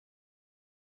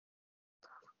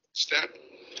step.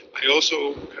 I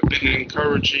also have been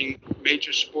encouraging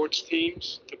major sports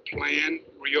teams to plan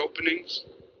reopenings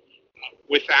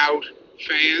without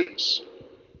fans,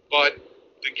 but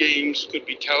the games could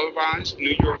be televised.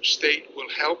 New York State will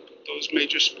help those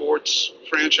major sports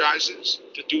franchises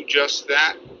to do just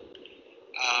that.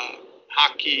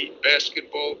 Hockey,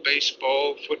 basketball,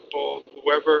 baseball, football,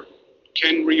 whoever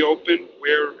can reopen,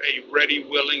 we're a ready,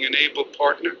 willing, and able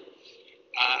partner.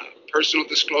 Personal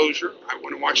disclosure, I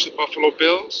want to watch the Buffalo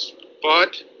Bills,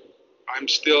 but I'm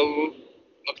still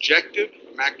objective.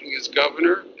 I'm acting as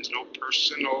governor. There's no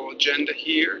personal agenda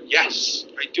here. Yes,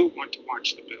 I do want to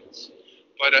watch the Bills,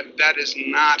 but that is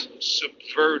not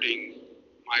subverting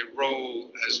my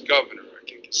role as governor. I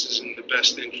think this is in the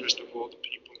best interest of all the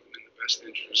people and in the best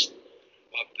interest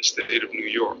of the state of New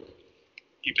York,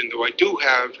 even though I do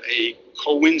have a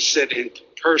coincident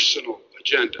personal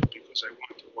agenda because I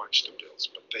want to watch the Bills,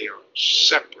 but they are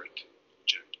separate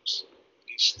agendas. At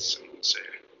least some would say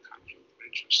I have a conflict of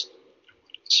interest. I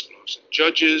want to disclose it.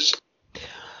 Judges.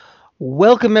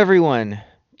 Welcome, everyone,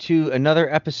 to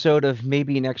another episode of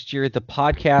Maybe Next Year, the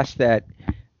podcast that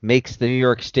makes the New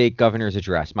York State Governor's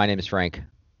Address. My name is Frank.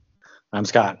 I'm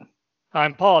Scott.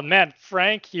 I'm Paul. Man,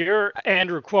 Frank, your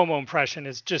Andrew Cuomo impression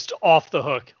is just off the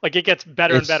hook. Like, it gets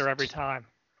better and better every time.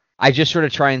 I just sort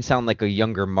of try and sound like a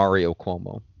younger Mario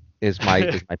Cuomo is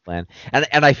my plan.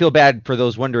 And I feel bad for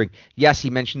those wondering. Yes, he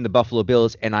mentioned the Buffalo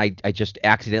Bills, and I just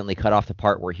accidentally cut off the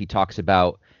part where he talks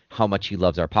about how much he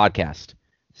loves our podcast.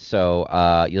 So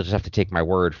you'll just have to take my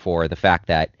word for the fact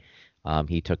that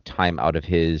he took time out of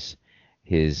his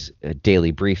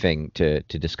daily briefing to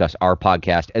discuss our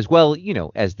podcast as well,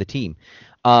 as the team.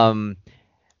 To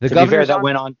be fair, that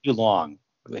went on too long.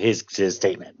 His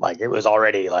statement, like, it was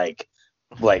already like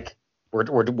why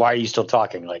are you still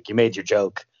talking? Like, you made your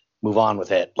joke, move on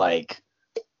with it. Like,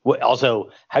 also,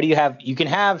 how do you can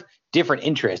have different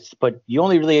interests, but you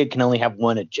can only have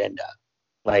one agenda.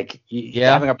 Like,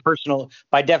 having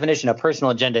by definition, a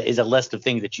personal agenda is a list of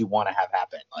things that you want to have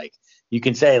happen. Like, you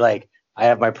can say, like, I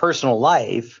have my personal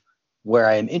life where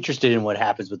I am interested in what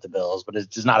happens with the Bills, but it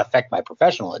does not affect my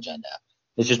professional agenda.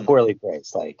 It's just poorly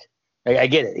phrased. Like, I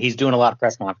get it. He's doing a lot of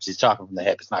press conferences. He's talking from the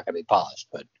hip. It's not going to be polished,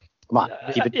 but come on.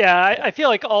 Keep it. Yeah, I feel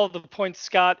like all of the points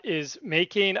Scott is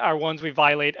making are ones we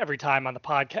violate every time on the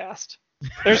podcast.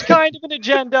 There's kind of an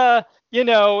agenda,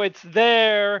 it's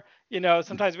there.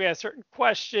 Sometimes we have certain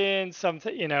questions.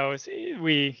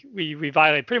 We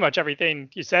violate pretty much everything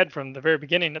you said from the very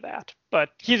beginning of that. But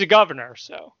he's a governor,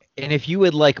 so. And if you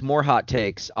would like more hot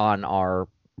takes on our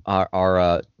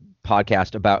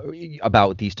podcast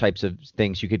about these types of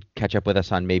things, you could catch up with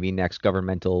us on Maybe Next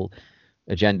Governmental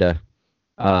Agenda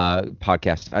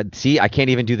podcast. See, I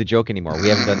can't even do the joke anymore. We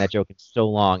haven't done that joke in so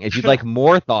long. If you'd like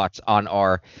more thoughts on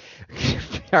our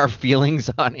feelings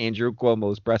on Andrew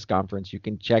Cuomo's press conference, you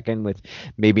can check in with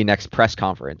Maybe Next Press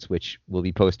Conference, which will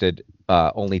be posted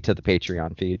only to the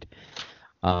Patreon feed.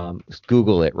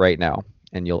 Google it right now,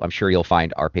 and I'm sure you'll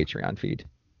find our Patreon feed.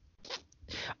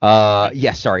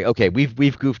 Yes, sorry. Okay,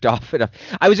 we've goofed off enough.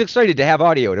 I was excited to have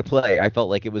audio to play. I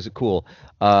felt like it was cool.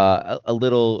 A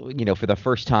little, for the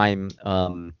first time,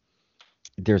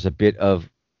 there's a bit of,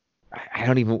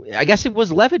 I guess it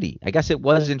was levity. I guess it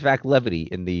was in fact levity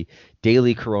in the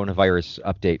daily coronavirus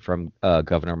update from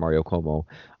Governor Mario Cuomo.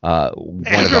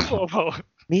 Cuomo.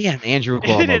 Man, Andrew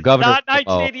Cuomo, It's Governor. not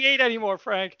 1988 anymore,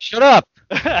 Frank. Shut up.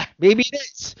 Maybe it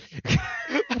is.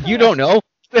 You don't know.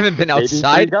 We haven't been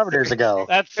outside. Maybe 3 governors ago.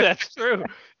 That's true.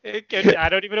 I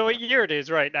don't even know what year it is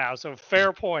right now, so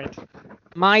fair point.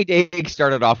 My day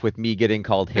started off with me getting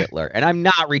called Hitler, and I'm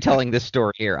not retelling this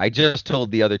story here. I just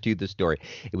told the other two the story.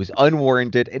 It was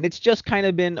unwarranted, and it's just kind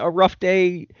of been a rough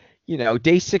day.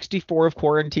 Day 64 of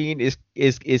quarantine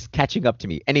is catching up to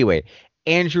me. Anyway,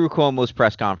 Andrew Cuomo's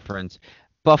press conference,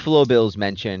 Buffalo Bills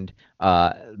mentioned.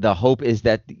 The hope is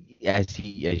that, as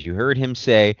you heard him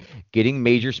say, getting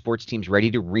major sports teams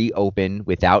ready to reopen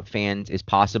without fans is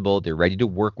possible. They're ready to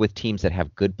work with teams that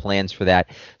have good plans for that.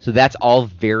 So that's all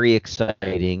very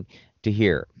exciting to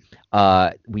hear.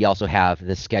 We also have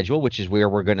the schedule, which is where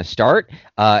we're going to start.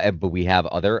 But we have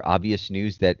other obvious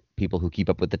news that people who keep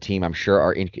up with the team, I'm sure,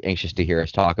 are anxious to hear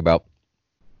us talk about.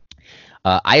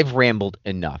 I've rambled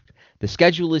enough. The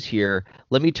schedule is here.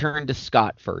 Let me turn to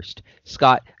Scott first.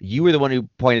 Scott, you were the one who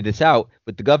pointed this out,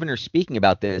 but the governor's speaking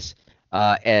about this,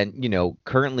 and,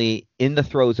 currently in the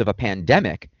throes of a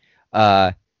pandemic.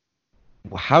 How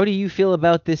do you feel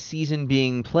about this season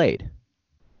being played?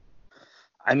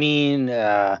 I mean,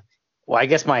 I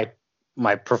guess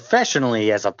my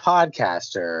professionally as a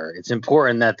podcaster, it's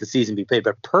important that the season be played,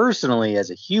 but personally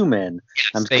as a human,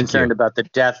 I'm concerned about the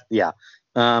death. Yeah.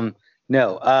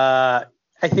 No, I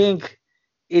think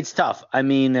it's tough. I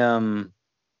mean,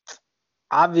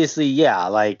 obviously, yeah,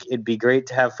 like it'd be great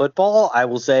to have football. I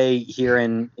will say here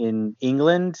in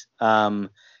England,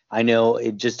 I know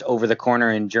it just over the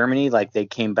corner in Germany, like they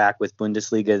came back with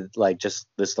Bundesliga like just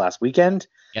this last weekend.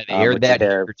 Yeah, they aired that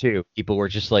here too. People were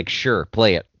just like, sure,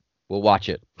 play it. We'll watch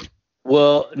it.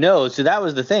 Well, no, so that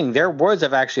was the thing. There was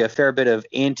actually a fair bit of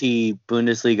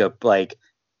anti-Bundesliga like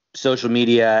social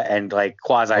media and like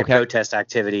quasi-protest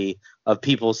activity of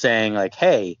people saying like,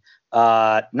 hey,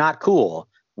 not cool.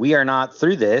 We are not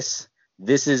through this.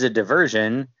 This is a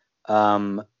diversion.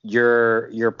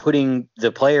 You're putting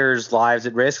the players' lives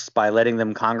at risk by letting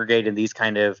them congregate in these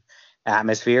kind of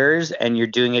atmospheres, and you're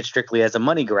doing it strictly as a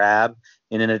money grab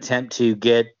in an attempt to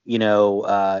get,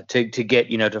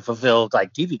 to fulfill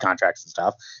like TV contracts and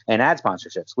stuff and ad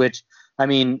sponsorships, which I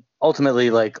mean, ultimately,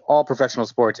 like all professional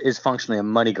sports is functionally a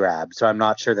money grab. So I'm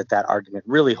not sure that argument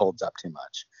really holds up too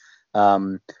much.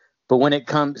 But when it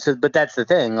comes to, but that's the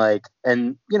thing, like,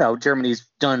 and, Germany's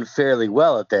done fairly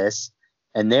well at this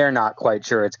and they're not quite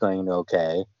sure it's going to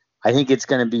okay. I think it's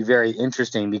going to be very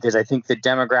interesting because I think the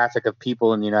demographic of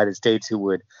people in the United States who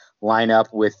would line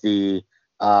up with the,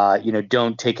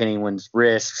 don't take anyone's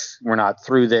risks. We're not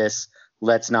through this.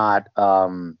 Let's not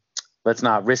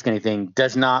risk anything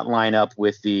does not line up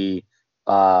with the,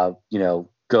 JETS,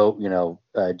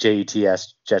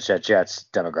 Jets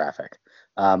demographic.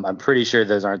 I'm pretty sure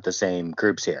those aren't the same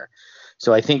groups here.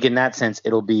 So I think in that sense,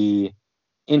 it'll be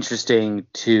interesting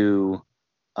to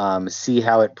see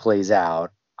how it plays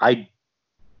out. I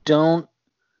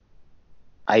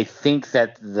think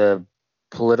that the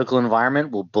political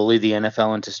environment will bully the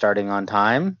NFL into starting on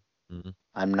time. Mm-hmm.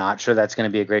 I'm not sure that's going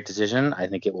to be a great decision. I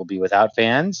think it will be without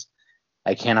fans.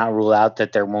 I cannot rule out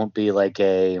that there won't be like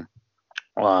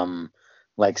some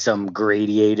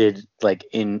gradated like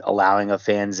in allowing of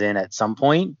fans in at some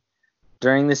point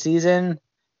during the season.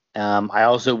 I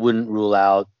also wouldn't rule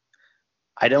out.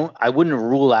 I wouldn't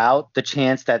rule out the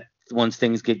chance that once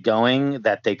things get going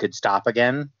that they could stop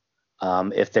again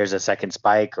if there's a second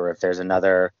spike or if there's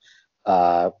another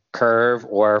curve,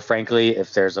 or frankly,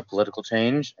 if there's a political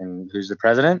change and who's the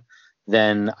president,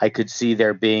 then I could see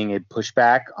there being a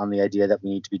pushback on the idea that we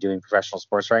need to be doing professional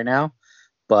sports right now.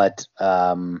 But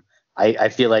I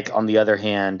feel like on the other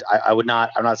hand, I'm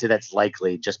not saying that's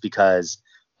likely just because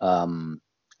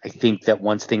I think that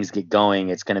once things get going,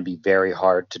 it's going to be very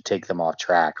hard to take them off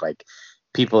track. Like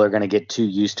people are going to get too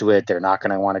used to it. They're not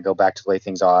going to want to go back to the way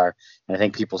things are. And I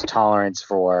think people's tolerance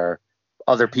for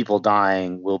other people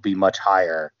dying will be much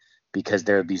higher because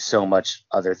there would be so much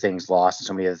other things lost and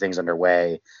so many other things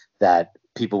underway that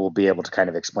people will be able to kind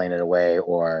of explain it away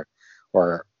or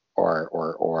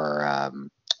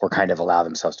kind of allow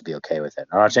themselves to be okay with it.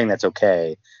 I'm not saying that's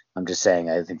okay. I'm just saying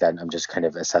I think that I'm just kind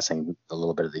of assessing a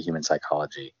little bit of the human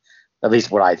psychology, at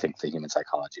least what I think the human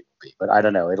psychology will be. But I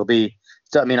don't know. It'll be.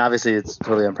 So I mean, obviously it's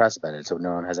totally unprecedented, so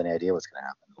no one has any idea what's going to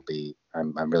happen. It'll be.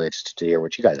 I'm really interested to hear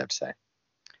what you guys have to say.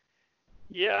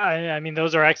 Yeah, I mean,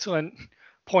 those are excellent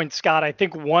points, Scott. I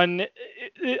think one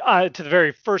to the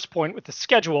very first point with the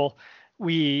schedule,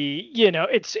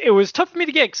 it was tough for me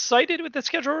to get excited with the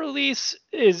schedule release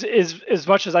is as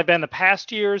much as I've been the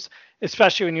past years,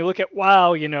 especially when you look at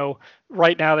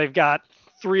right now they've got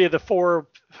three of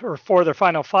their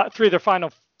final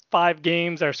five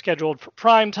games are scheduled for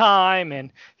prime time,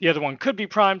 and the other one could be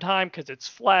prime time because it's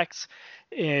flex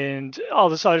and all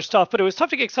this other stuff. But it was tough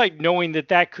to get excited knowing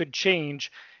that could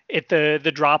change at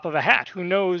the drop of a hat. Who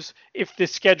knows if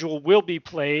this schedule will be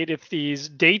played, if these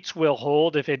dates will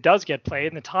hold, if it does get played,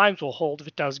 and the times will hold if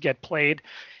it does get played,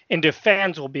 and if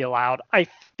fans will be allowed. I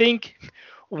think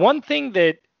one thing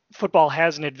that football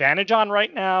has an advantage on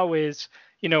right now is,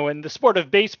 in the sport of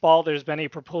baseball, there's been a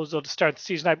proposal to start the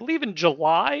season, I believe in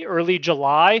July, early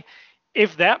July.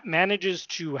 If that manages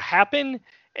to happen,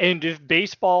 and if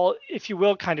baseball, if you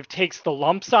will, kind of takes the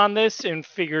lumps on this and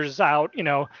figures out,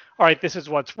 all right, this is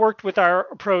what's worked with our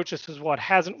approach, this is what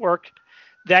hasn't worked,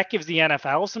 that gives the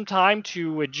NFL some time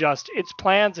to adjust its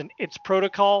plans and its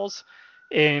protocols.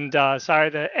 And sorry,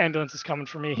 the ambulance is coming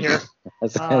for me here.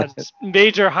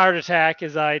 Major heart attack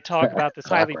as I talk about this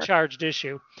highly charged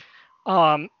issue.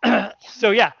 So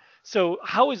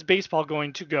how is baseball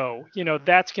going to go?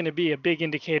 That's going to be a big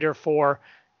indicator for,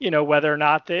 whether or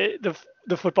not the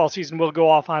football season will go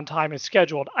off on time as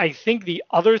scheduled. I think the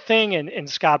other thing, and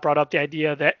Scott brought up the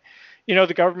idea that,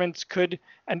 the governments could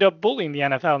end up bullying the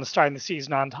NFL and starting the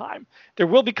season on time. There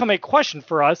will become a question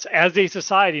for us as a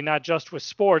society, not just with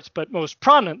sports, but most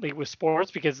prominently with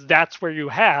sports, because that's where you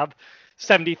have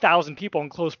 70,000 people in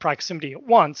close proximity at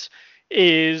once,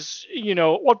 is,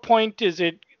 at what point is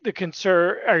it the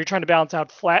concern? Are you trying to balance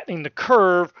out flattening the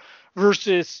curve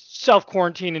versus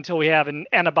self-quarantine until we have an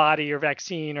antibody or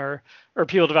vaccine or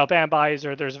people develop antibodies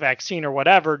or there's a vaccine or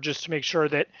whatever, just to make sure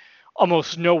that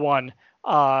almost no one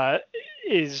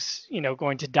is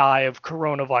going to die of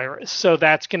coronavirus? So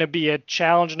that's going to be a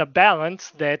challenge and a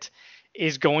balance that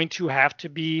is going to have to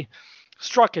be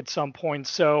struck at some point.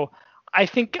 So I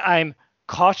think I'm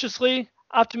cautiously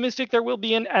optimistic there will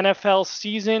be an NFL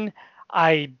season.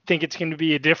 I think it's going to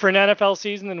be a different NFL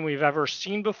season than we've ever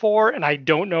seen before, and I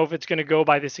don't know if it's going to go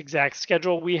by this exact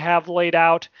schedule we have laid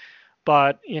out.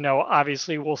 But,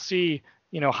 obviously we'll see,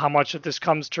 how much of this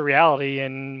comes to reality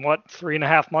in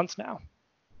 3.5 months now.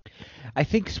 I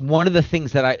think one of the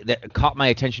things that caught my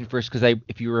attention first, because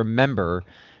if you remember,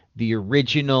 the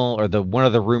original one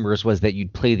of the rumors was that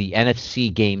you'd play the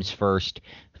NFC games first,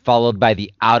 followed by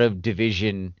the out of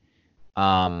division.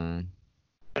 I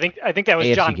think that was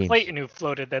AFC John games. Clayton who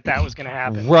floated that was going to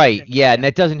happen. Right. Yeah, and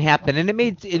that doesn't happen. And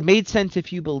it made sense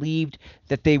if you believed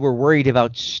that they were worried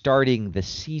about starting the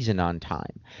season on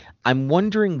time. I'm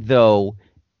wondering though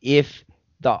if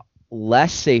the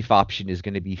less safe option is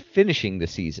going to be finishing the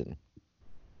season,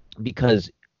 because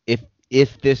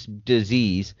if this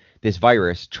disease, this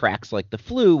virus, tracks like the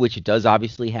flu, which it does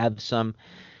obviously have some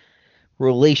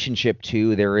relationship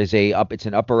to, it's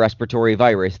an upper respiratory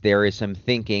virus. There is some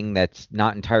thinking that's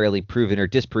not entirely proven or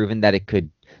disproven that it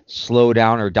could slow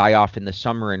down or die off in the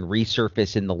summer and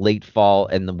resurface in the late fall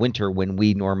and the winter when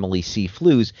we normally see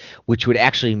flus, which would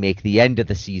actually make the end of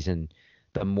the season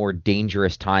the more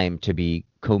dangerous time to be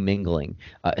commingling,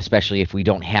 especially if we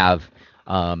don't have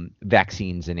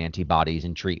vaccines and antibodies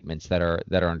and treatments that are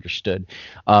understood.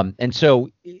 And so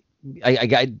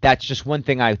that's just one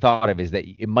thing I thought of, is that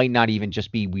it might not even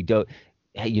just be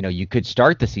you could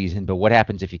start the season, but what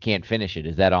happens if you can't finish it?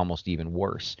 Is that almost even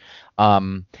worse?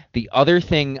 The other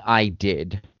thing I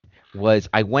did was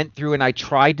I went through and I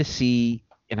tried to see,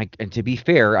 and to be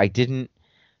fair, I didn't,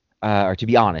 or to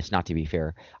be honest, not to be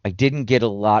fair, I didn't get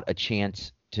a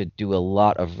chance to do a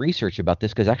lot of research about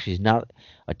this, because actually there's not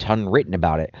a ton written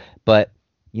about it. But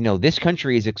this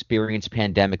country has experienced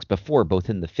pandemics before, both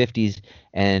in the 50s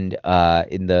and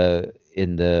in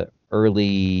the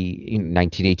early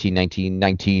 1918,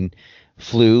 1919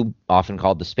 flu, often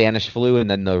called the Spanish flu,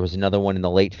 and then there was another one in the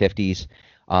late 50s.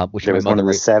 Which there was one in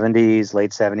the 70s,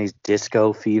 late 70s,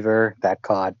 disco fever that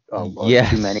caught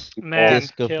too many people.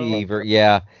 Disco fever,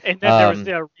 yeah. And then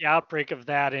there was the outbreak of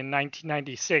that in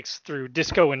 1996 through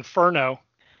Disco Inferno.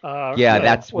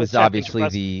 That was obviously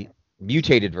the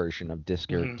mutated version of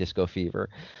disco fever.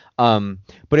 But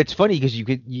it's funny because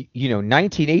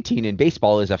 1918 in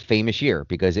baseball is a famous year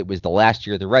because it was the last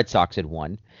year the Red Sox had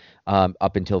won,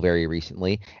 up until very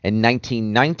recently. And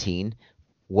 1919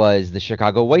 was the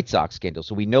Chicago White Sox scandal.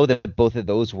 So we know that both of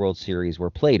those World Series were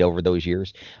played over those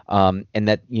years. And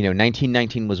that,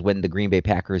 1919 was when the Green Bay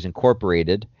Packers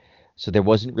incorporated. So there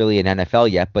wasn't really an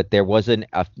NFL yet, but there was a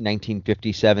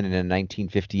 1957 and a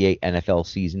 1958 NFL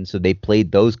season. So they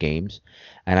played those games.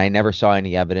 And I never saw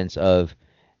any evidence of,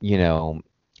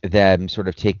 them sort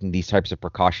of taking these types of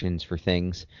precautions for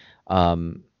things.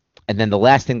 And then the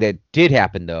last thing that did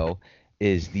happen, though,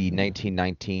 is the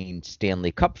 1919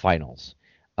 Stanley Cup Finals.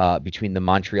 Between the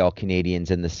Montreal Canadiens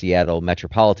and the Seattle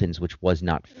Metropolitans, which was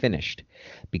not finished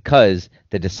because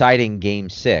the deciding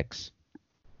Game 6.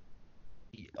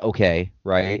 Okay,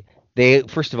 right?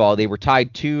 First of all, they were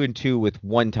tied 2-2 with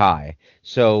one tie.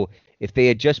 So if they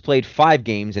had just played 5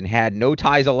 games and had no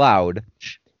ties allowed,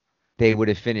 they would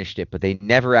have finished it. But they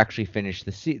never actually finished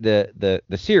the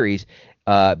series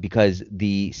because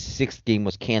the 6th game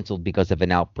was canceled because of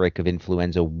an outbreak of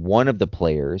influenza. One of the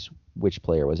players, which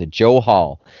player was it? Joe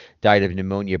Hall, died of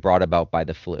pneumonia brought about by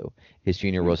the flu. His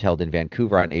funeral was held in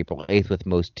Vancouver on April 8th with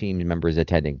most team members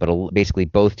attending. But basically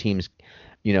both teams,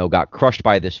 got crushed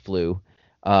by this flu.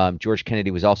 George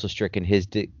Kennedy was also stricken. His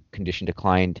condition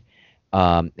declined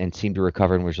and seemed to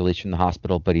recover and was released from the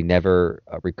hospital, but he never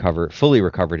fully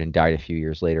recovered and died a few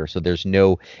years later. So there's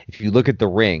if you look at the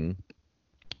ring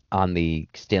on the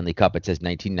Stanley Cup, it says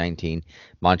 1919,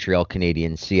 Montreal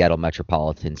Canadiens, Seattle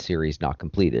Metropolitan series not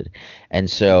completed. And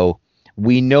so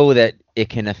we know that it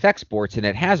can affect sports, and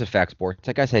it has affected sports.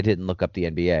 I guess I didn't look up the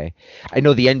NBA. I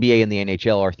know the NBA and the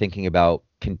NHL are thinking about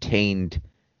contained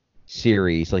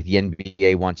series. Like the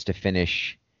NBA wants to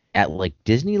finish at like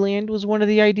Disneyland was one of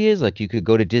the ideas. Like you could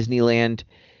go to Disneyland,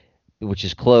 which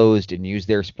is closed, and use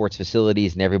their sports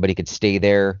facilities, and everybody could stay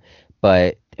there.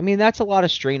 But I mean, that's a lot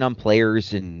of strain on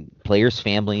players and players'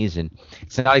 families, and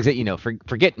it's not exactly,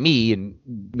 forget me and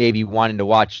maybe wanting to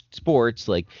watch sports.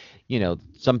 Like,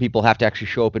 some people have to actually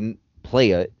show up and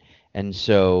play it, and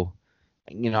so,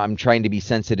 I'm trying to be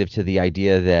sensitive to the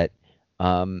idea that,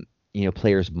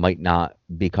 players might not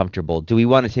be comfortable. Do we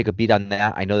want to take a beat on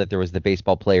that? I know that there was the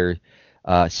baseball player,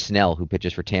 Snell, who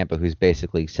pitches for Tampa, who's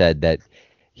basically said that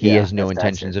he has no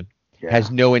intentions of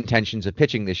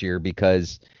pitching this year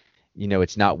because,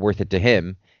 it's not worth it to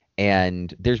him.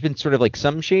 And there's been sort of like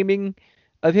some shaming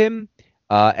of him.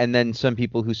 And then some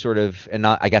people who sort of,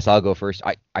 I guess I'll go first.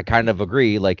 I kind of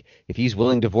agree. Like, if he's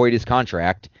willing to void his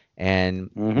contract and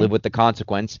live with the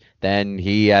consequence, then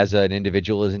he, as an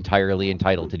individual, is entirely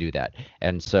entitled to do that.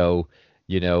 And so,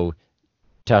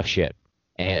 tough shit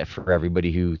for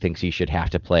everybody who thinks he should have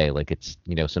to play. Like, it's,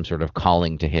 some sort of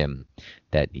calling to him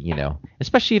that,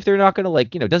 especially if they're not going to,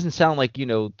 like, it doesn't sound like,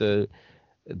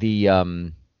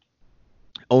 the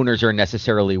owners are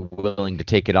necessarily willing to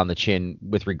take it on the chin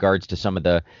with regards to some of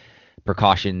the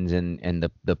precautions and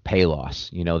the pay loss.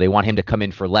 They want him to come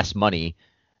in for less money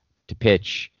to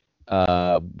pitch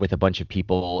with a bunch of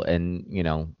people, and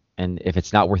if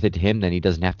it's not worth it to him, then he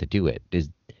doesn't have to do it. Does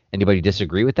anybody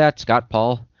disagree with that? Scott,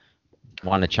 Paul,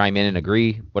 want to chime in and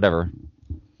agree? Whatever.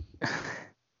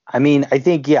 I mean, I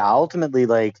think, ultimately,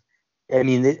 like, I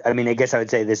guess I would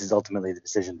say this is ultimately the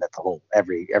decision that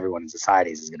everyone in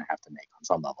society is going to have to make on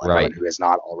some level. Right. Everyone who is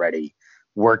not already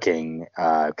working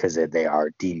because they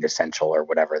are deemed essential, or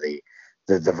whatever the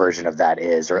version of that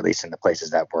is, or at least in the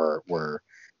places that were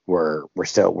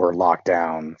locked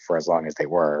down for as long as they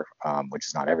were, which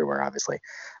is not everywhere, obviously.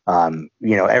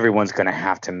 Everyone's going to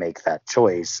have to make that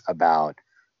choice about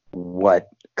what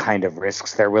kind of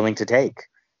risks they're willing to take.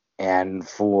 And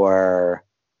for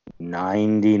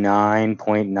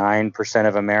 99.9%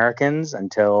 of Americans,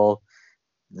 until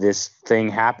this thing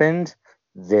happened,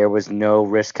 there was no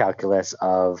risk calculus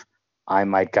of I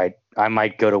might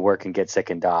go to work and get sick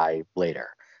and die later.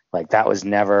 Like, that was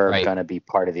never going to be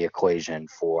part of the equation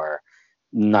for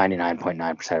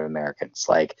 99.9% of Americans.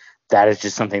 Like, that is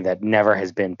just something that never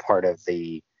has been part of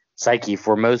the psyche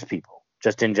for most people,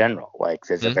 just in general. Like,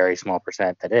 there's a very small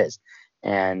percent that is.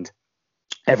 And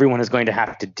everyone is going to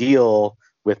have to deal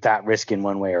with that risk in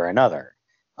one way or another.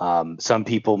 Some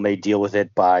people may deal with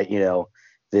it by,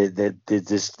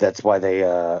 that's why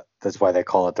they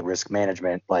call it the risk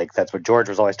management. Like, that's what George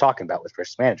was always talking about with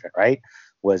risk management, right?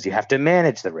 Was you have to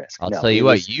manage the risk. Tell you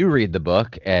what, you read the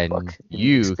book and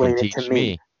you can teach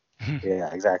me.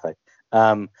 Yeah, exactly.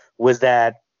 Was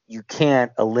that you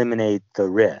can't eliminate the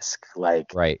risk.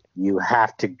 Like, you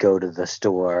have to go to the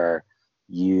store,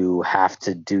 you have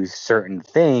to do certain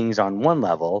things on one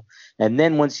level, and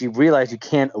then once you realize you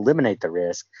can't eliminate the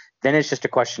risk, then it's just a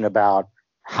question about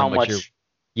how much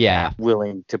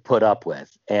willing to put up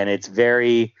with. And it's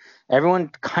everyone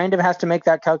kind of has to make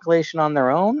that calculation on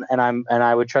their own, and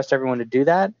I would trust everyone to do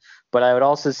that. But I would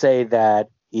also say that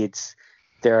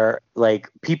there like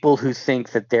people who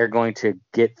think that they're going to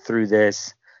get through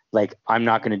this, like, I'm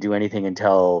not going to do anything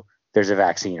until there's a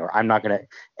vaccine, or I'm not going to,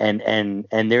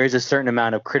 and there is a certain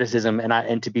amount of criticism.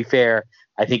 And to be fair,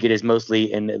 I think it is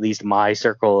mostly in at least my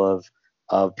circle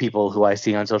of people who I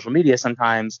see on social media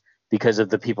sometimes, because of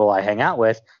the people I hang out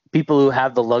with, people who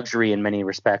have the luxury in many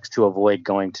respects to avoid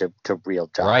going to real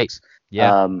jobs, right?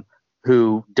 Yeah.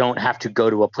 Who don't have to go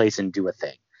to a place and do a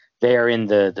thing. They are in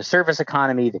the service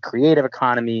economy, the creative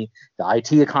economy, the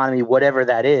IT economy, whatever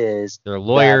that is. They're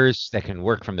lawyers that can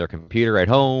work from their computer at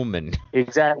home and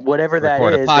whatever that is.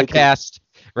 Record a podcast.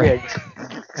 Right.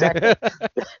 Yeah, exactly.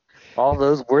 All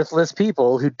those worthless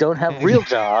people who don't have real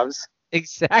jobs.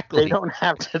 Exactly. They don't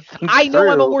have to think I know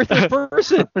I'm a worthless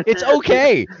person. It's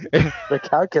okay. The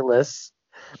calculus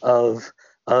of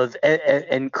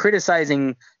and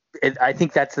criticizing. I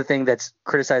think that's the thing that's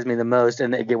criticized me the most,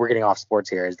 and again, we're getting off sports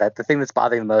here, is that the thing that's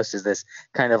bothering the most is this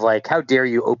kind of like, how dare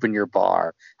you open your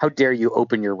bar? How dare you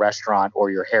open your restaurant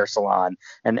or your hair salon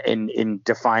and in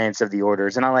defiance of the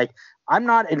orders? And I'm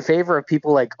not in favor of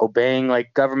people like obeying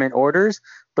like government orders,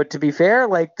 but to be fair,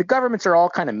 like, the governments are all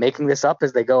kind of making this up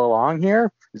as they go along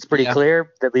here. It's pretty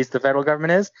clear, at least the federal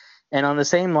government is. And on the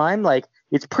same line, like,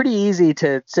 it's pretty easy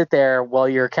to sit there while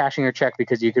you're cashing your check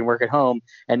because you can work at home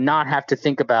and not have to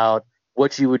think about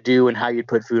what you would do and how you'd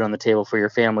put food on the table for your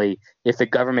family if the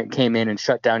government came in and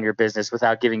shut down your business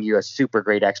without giving you a super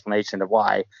great explanation of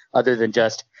why, other than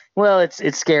just, well, it's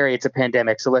scary, it's a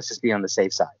pandemic, so let's just be on the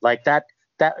safe side. Like, that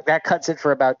cuts it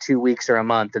for about 2 weeks or a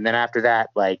month, and then after that,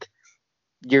 like,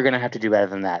 you're going to have to do better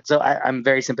than that. So I'm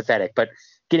very sympathetic. But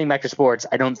getting back to sports,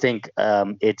 I don't think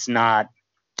it's not –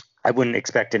 I wouldn't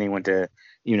expect anyone to,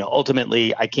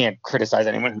 ultimately, I can't criticize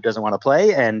anyone who doesn't want to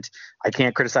play, and I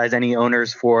can't criticize any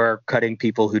owners for cutting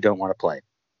people who don't want to play.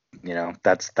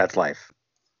 That's life.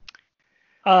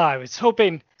 I was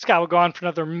hoping Scott would go on for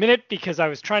another minute because I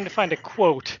was trying to find a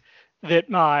quote that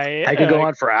my I could go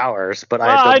on for hours, but well,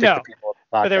 I don't know. think the people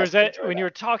But there was that when you were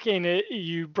talking,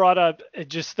 you brought up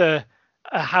just the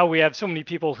how we have so many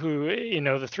people who,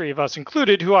 the three of us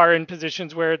included, who are in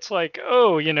positions where it's like,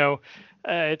 oh,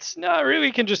 it's not really,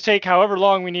 we can just take however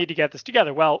long we need to get this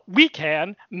together. Well, we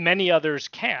can, many others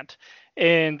can't.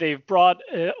 And they've brought,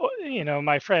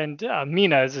 my friend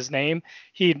Mina is his name.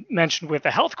 He mentioned with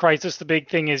the health crisis, the big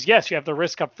thing is, yes, you have the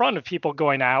risk up front of people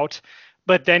going out,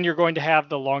 but then you're going to have,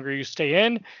 the longer you stay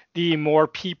in, the more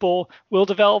people will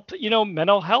develop,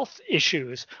 mental health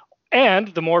issues. And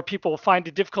the more people find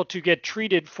it difficult to get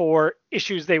treated for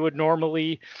issues they would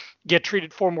normally get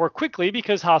treated for more quickly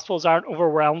because hospitals aren't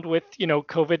overwhelmed with,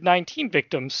 COVID-19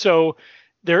 victims. So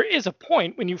there is a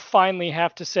point when you finally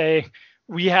have to say,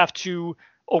 we have to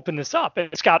open this up.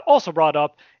 And Scott also brought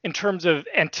up, in terms of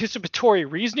anticipatory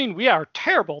reasoning, we are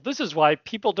terrible. This is why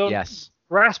people don't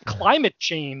grasp climate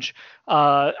change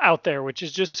out there, which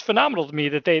is just phenomenal to me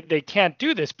that they can't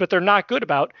do this, but they're not good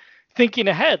about thinking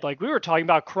ahead. Like we were talking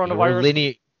about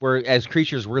coronavirus. We're as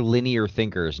creatures, we're linear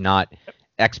thinkers, not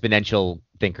exponential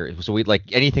thinkers. So we like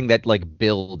anything that like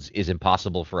builds is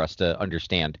impossible for us to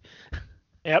understand.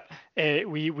 Yep.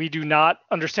 We do not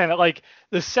understand that. Like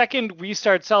the second we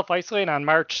start self-isolating on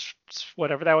March,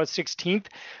 whatever that was, 16th,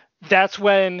 that's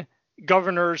when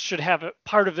governors should have a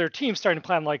part of their team starting to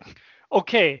plan like,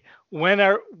 okay,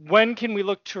 when can we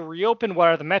look to reopen? What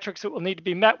are the metrics that will need to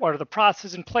be met? What are the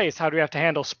processes in place? How do we have to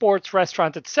handle sports,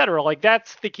 restaurants, et cetera? Like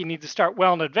that's thinking needs to start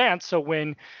well in advance. So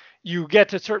when you get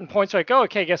to certain points, like, oh,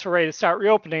 okay, I guess we're ready to start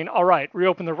reopening. All right,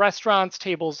 reopen the restaurants,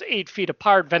 tables 8 feet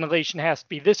apart, ventilation has to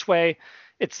be this way,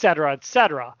 et cetera, et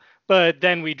cetera. But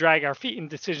then we drag our feet and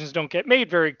decisions don't get made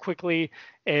very quickly.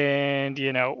 And,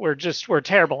 we're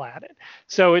terrible at it.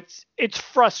 So it's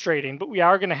frustrating, but we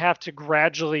are going to have to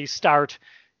gradually start,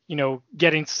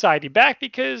 getting society back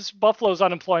because Buffalo's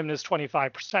unemployment is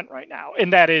 25% right now.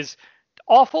 And that is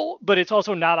awful, but it's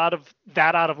also not out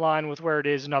of line with where it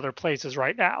is in other places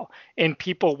right now. And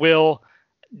people will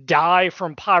die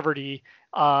from poverty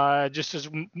just as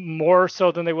more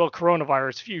so than they will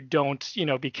coronavirus if you don't,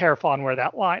 be careful on where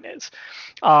that line is.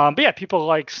 But yeah, people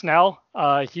like Snell,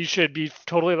 he should be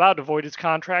totally allowed to void his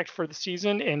contract for the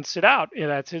season and sit out.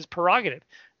 That's his prerogative.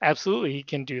 Absolutely, he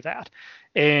can do that.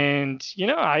 And,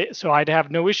 I'd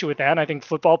have no issue with that. And I think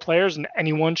football players and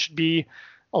anyone should be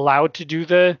allowed to do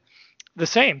the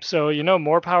same. So,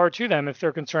 more power to them if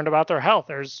they're concerned about their health.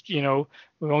 There's, we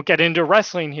won't get into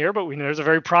wrestling here, but there's a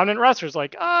very prominent wrestler's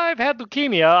like, I've had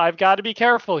leukemia. I've got to be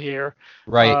careful here.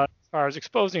 Right. As far as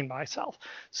exposing myself.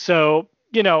 So,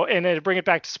 and to bring it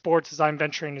back to sports as I'm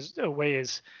venturing away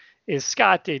as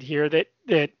Scott did here, that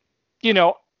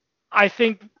I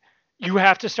think you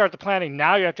have to start the planning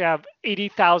now. You have to have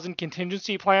 80,000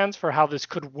 contingency plans for how this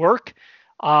could work.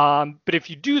 But if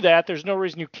you do that, there's no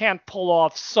reason you can't pull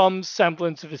off some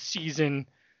semblance of a season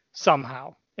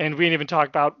somehow. And we didn't even talk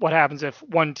about what happens if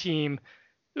one player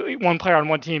on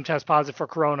one team tests positive for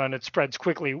corona and it spreads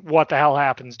quickly. What the hell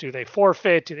happens? Do they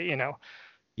forfeit? Do they,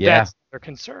 Yeah. That's their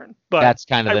concern. But that's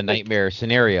kind of the nightmare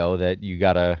scenario that you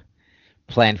got to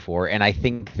plan for. And I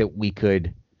think that we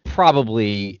could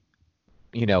probably,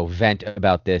 vent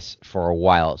about this for a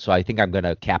while. So I think I'm going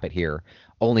to cap it here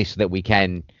only so that we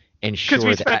can ensure because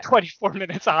we spent 24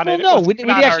 minutes on it. No, we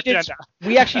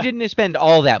actually didn't spend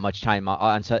all that much time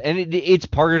on and it's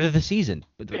part of the season.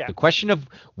 The question of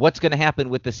what's going to happen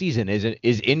with the season is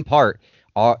in part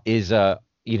are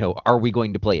we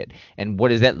going to play it, and what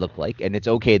does that look like? And it's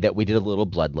okay that we did a little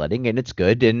bloodletting, and it's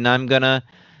good. And I'm gonna,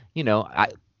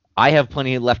 I have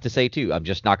plenty left to say too. I'm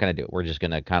just not gonna do it. We're just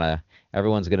gonna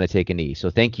everyone's gonna take a knee. So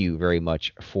thank you very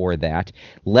much for that.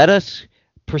 Let us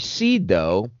proceed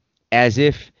though, as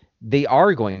if they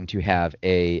are going to have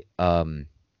a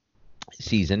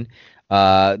season.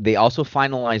 They also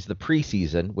finalized the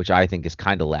preseason, which I think is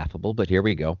kind of laughable, but here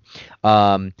we go.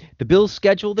 The Bills'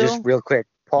 schedule, though. Just real quick,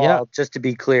 Paul, just to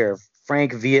be clear,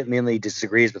 Frank vehemently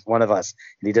disagrees with one of us,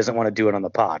 and he doesn't want to do it on the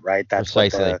pod, right? That's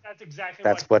precisely.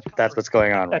 That's what's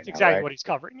going on. That's exactly what he's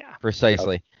covering. Yeah.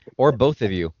 Precisely. Okay. Or both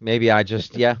of you. Maybe I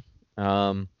just okay.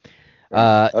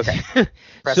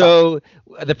 So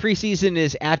the preseason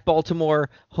is at Baltimore,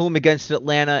 home against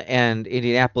Atlanta and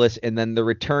Indianapolis, and then the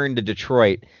return to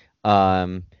Detroit,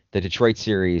 the Detroit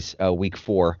series, week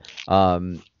 4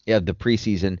 of the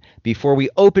preseason, before we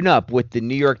open up with the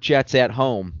New York Jets at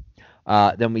home.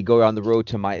 Then we go on the road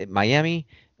to Miami.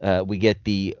 We get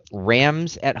the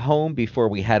Rams at home before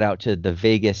we head out to the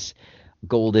Vegas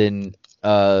Golden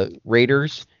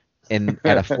Raiders in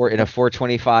a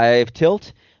 425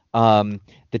 tilt.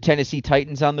 The Tennessee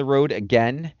Titans on the road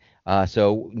again.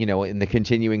 So, in the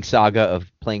continuing saga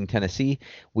of playing Tennessee,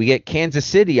 we get Kansas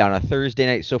City on a Thursday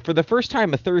night. So for the first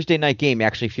time, a Thursday night game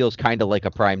actually feels kind of like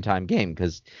a primetime game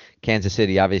because Kansas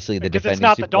City, obviously the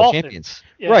defending Super Bowl champions.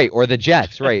 Yeah. Right, or the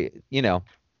Jets, right.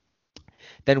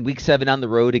 Then week 7 on the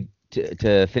road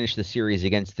to finish the series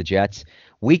against the Jets.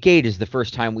 Week 8 is the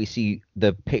first time we see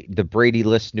the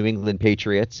Brady-less New England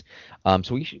Patriots.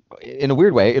 So in a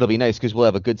weird way, it'll be nice because we'll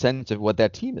have a good sense of what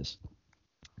that team is.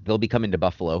 They'll be coming to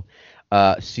Buffalo.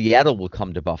 Seattle will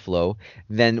come to Buffalo.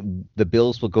 Then the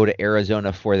Bills will go to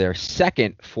Arizona for their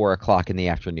second 4 o'clock in the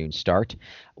afternoon start.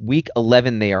 Week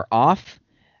 11, they are off.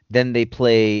 Then they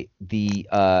play the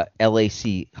LA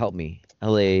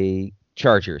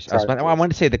Chargers. I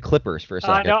wanted to say the Clippers for a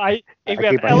second. We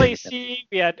have LAC.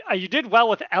 We had you did well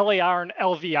with LAR and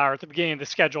LVR at the beginning of the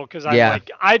schedule because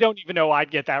I don't even know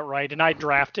I'd get that right, and I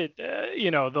drafted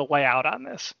the layout on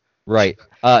this. Right.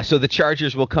 So the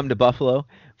Chargers will come to Buffalo,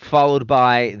 followed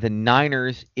by the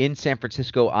Niners in San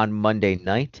Francisco on Monday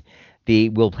night. They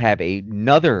will have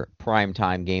another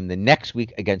primetime game the next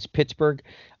week against Pittsburgh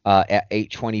at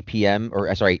 8:20 p.m.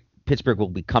 Pittsburgh will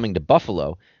be coming to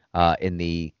Buffalo in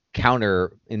the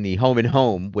home and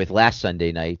home with last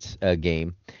Sunday night's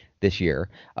game this year.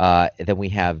 Then we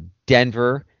have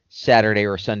Denver Saturday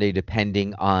or Sunday,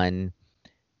 depending on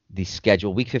the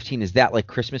schedule. Week 15, is that like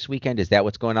Christmas weekend? Is that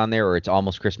what's going on there, or it's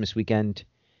almost Christmas weekend?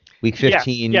 Week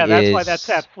 15 yeah, that's why that's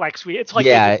that flex week. It's like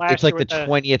it's like the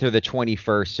 20th or the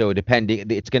 21st. So depending,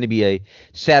 it's going to be a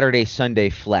Saturday Sunday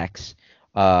flex.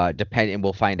 And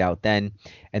we'll find out then.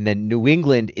 And then New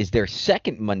England is their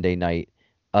second Monday night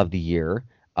of the year.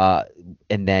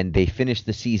 And then they finish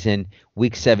the season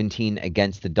week 17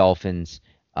 against the Dolphins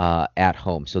at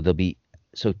home. So there'll be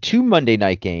 2 Monday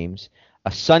night games,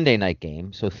 a Sunday night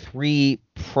game, so 3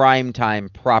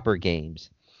 primetime proper games.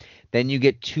 Then you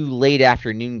get 2 late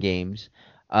afternoon games,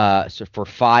 so for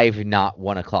 5 not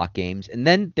 1 o'clock games. And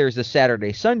then there's a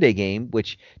Saturday Sunday game,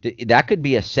 which that could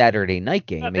be a Saturday night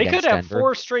game. They could have Denver.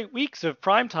 4 straight weeks of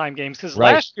primetime games because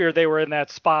last year they were in that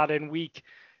spot in week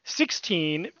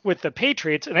 16 with the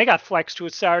Patriots, and they got flexed to a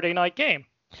Saturday night game.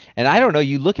 And I don't know,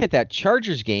 you look at that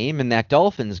Chargers game and that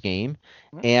Dolphins game,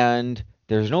 and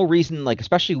there's no reason, like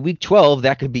especially week 12,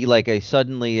 that could be like hey,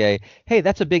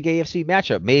 that's a big AFC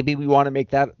matchup. Maybe we want to make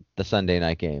that the Sunday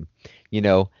night game.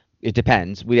 It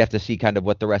depends. We'd have to see kind of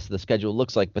what the rest of the schedule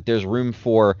looks like, but there's room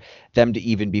for them to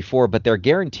even be 4. But they're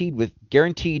guaranteed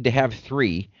to have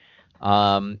 3,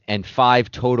 and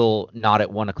 5 total not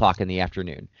at 1 o'clock in the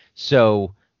afternoon.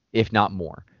 So if not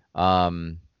more,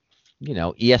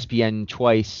 ESPN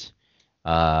twice,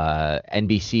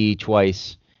 NBC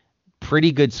twice.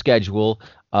 Pretty good schedule.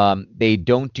 They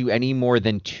don't do any more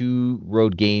than 2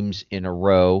 road games in a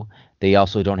row. They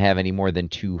also don't have any more than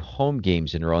 2 home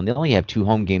games in a row, and they only have 2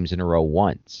 home games in a row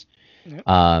once. Yep.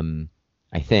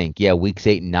 I think. Yeah, weeks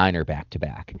 8 and 9 are back to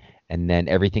back, and then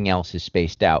everything else is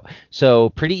spaced out. So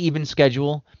pretty even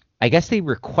schedule. I guess they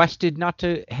requested not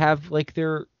to have like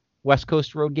their West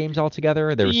Coast road games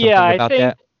altogether. There was something about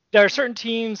that. There are certain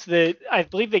teams that I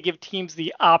believe they give teams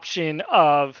the option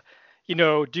of,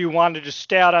 do you want to just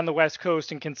stay out on the West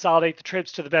Coast and consolidate the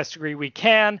trips to the best degree we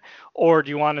can, or do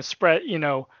you want to spread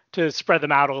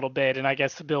them out a little bit? And I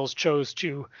guess the Bills chose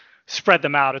to spread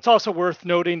them out. It's also worth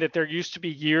noting that there used to be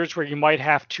years where you might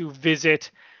have to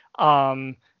visit,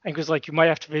 I think it was like you might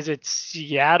have to visit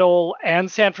Seattle and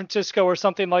San Francisco or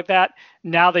something like that.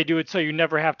 Now they do it so you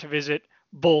never have to visit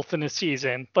both in a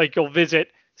season. Like you'll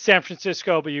visit San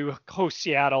Francisco, but you host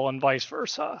Seattle and vice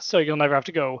versa. So you'll never have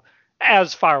to go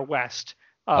as far west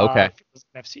for those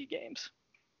NFC games.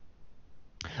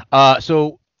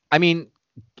 So, I mean,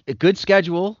 a good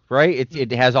schedule, right?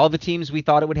 It has all the teams we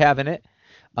thought it would have in it.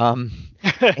 And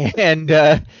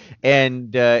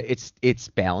it's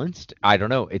balanced. I don't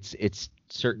know. It's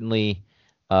certainly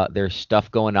there's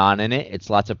stuff going on in it. It's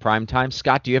lots of prime time.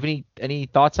 Scott, do you have any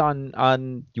thoughts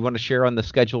on you want to share on the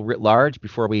schedule writ large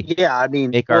before we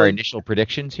make our initial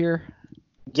predictions here?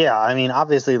 Yeah, I mean,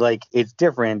 obviously, like it's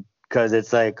different because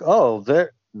it's like, oh,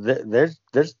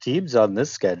 there's teams on this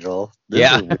schedule.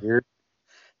 This is weird.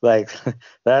 Like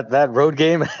that road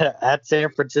game at San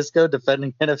Francisco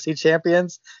defending NFC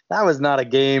champions, that was not a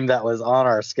game that was on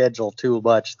our schedule too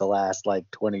much the last like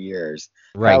 20 years.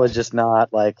 Right. That was just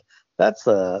not like that's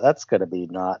going to be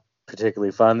not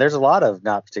particularly fun. There's a lot of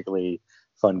not particularly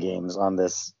fun games on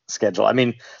this schedule. I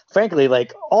mean, frankly,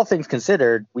 like all things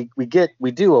considered, we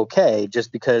do okay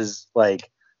just because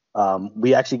like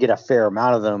we actually get a fair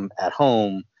amount of them at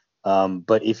home.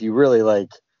 But if you really like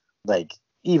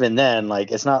even then,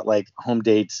 like it's not like home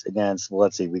dates against, well,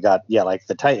 let's see, we got like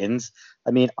the Titans.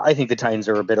 I mean, I think the Titans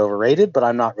are a bit overrated, but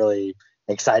I'm not really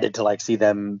excited to like see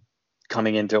them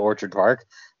coming into Orchard Park.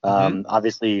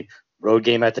 Obviously, road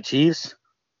game at the Chiefs.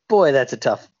 Boy, that's a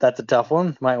tough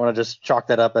one. Might want to just chalk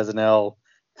that up as an L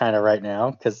kind of right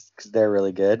now because they're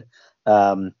really good.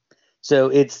 So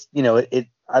it's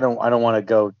I don't want to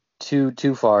go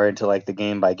too far into like the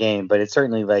game by game, but it's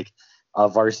certainly like a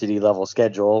varsity level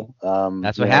schedule.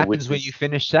 That's what happens when you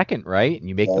finish second, right? And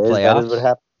you make the playoffs. That is what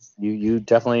happens. You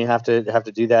definitely have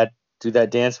to do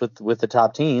that dance with the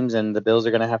top teams, and the Bills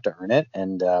are going to have to earn it.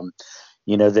 And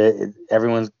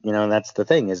everyone's and that's the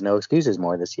thing, is no excuses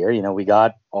more this year. We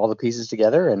got all the pieces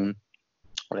together, and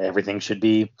everything should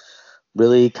be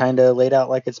really kind of laid out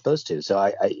like it's supposed to. So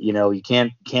I you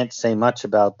can't say much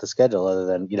about the schedule other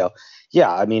than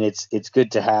I mean it's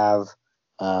good to have.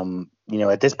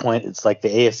 At this point, it's like the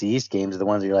AFC East games are the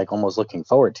ones that you're like almost looking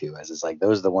forward to, as it's like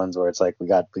those are the ones where it's like we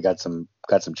got some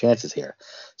chances here.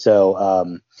 So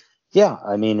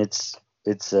I mean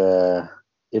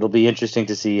it'll be interesting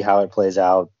to see how it plays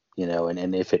out,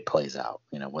 and if it plays out,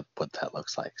 what that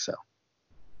looks like. So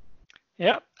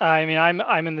yeah, I mean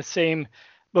I'm in the same.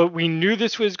 But we knew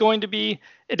this was going to be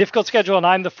a difficult schedule, and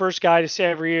I'm the first guy to say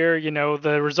every year,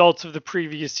 the results of the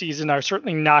previous season are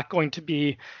certainly not going to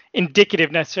be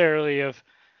indicative necessarily of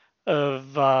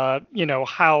how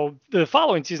the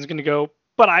following season is going to go.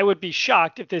 But I would be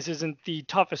shocked if this isn't the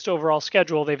toughest overall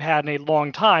schedule they've had in a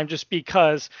long time, just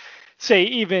because, say,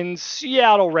 even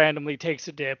Seattle randomly takes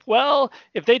a dip. Well,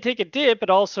 if they take a dip,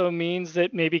 it also means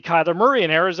that maybe Kyler Murray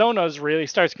in Arizona really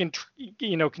starts to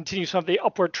continue some of the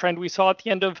upward trend we saw at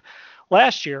the end of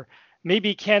last year.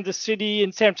 Maybe Kansas City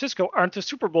and San Francisco aren't the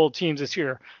Super Bowl teams this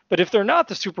year. But if they're not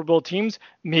the Super Bowl teams,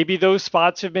 maybe those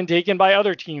spots have been taken by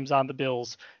other teams on the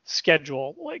Bills'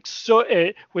 schedule.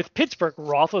 With Pittsburgh,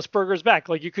 Roethlisberger's back.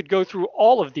 Like, you could go through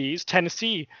all of these.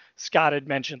 Tennessee, Scott had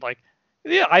mentioned,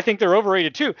 yeah, I think they're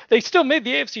overrated too. They still made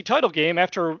the AFC title game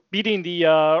after beating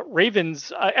the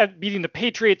Ravens, beating the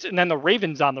Patriots, and then the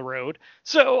Ravens on the road.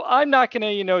 So I'm not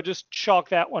going to, just chalk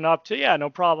that one up to, no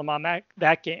problem on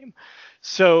that game.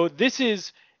 So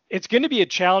it's going to be a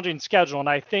challenging schedule. And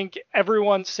I think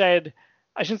everyone said,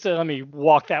 I shouldn't say, let me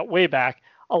walk that way back.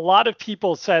 A lot of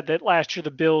people said that last year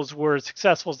the Bills were as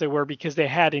successful as they were because they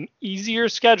had an easier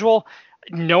schedule.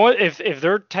 No, if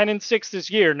they're 10-6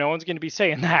 this year, no one's going to be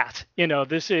saying that.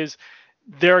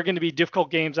 There are going to be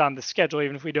difficult games on the schedule,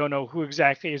 even if we don't know who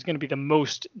exactly is going to be the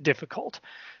most difficult.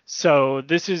 So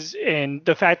and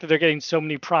the fact that they're getting so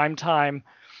many primetime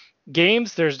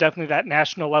games, there's definitely that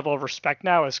national level of respect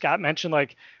now. As Scott mentioned, we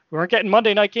weren't getting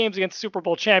Monday night games against Super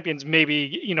Bowl champions,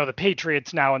 maybe, the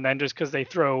Patriots now and then, just because they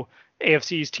throw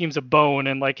AFC's teams a bone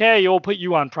and hey, we'll put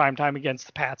you on primetime against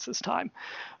the Pats this time.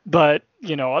 But,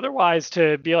 otherwise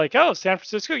to be San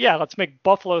Francisco, yeah, let's make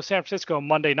Buffalo, San Francisco a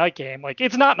Monday night game.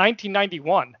 It's not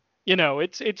 1991,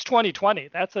 it's 2020.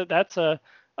 That's a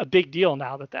big deal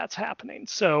now that's happening.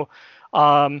 So,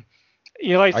 are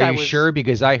you sure?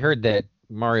 Because I heard that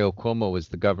Mario Cuomo was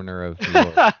the governor of New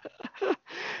York.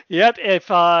 Yep. If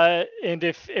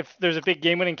there's a big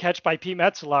game-winning catch by Pete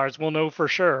Metzelaars, we'll know for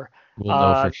sure.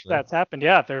 That's happened.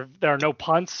 Yeah, there are no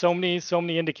punts. So many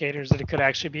indicators that it could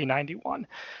actually be 91.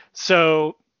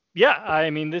 So yeah, I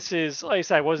mean, this is, like I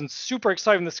said, I wasn't super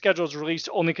excited when the schedule was released,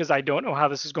 only because I don't know how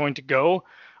this is going to go.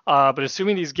 But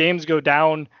assuming these games go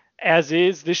down as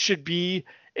is, this should be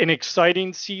an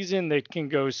exciting season that can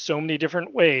go so many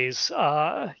different ways.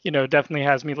 Definitely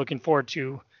has me looking forward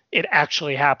to it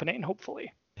actually happening,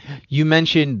 hopefully. You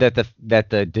mentioned that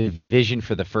the division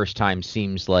for the first time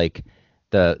seems like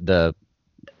the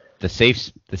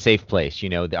safe place,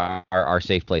 our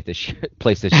safe place this year.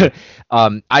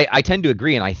 I tend to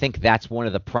agree, and I think that's one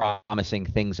of the promising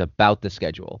things about the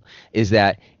schedule is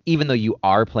that even though you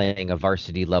are playing a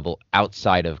varsity level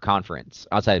outside of conference,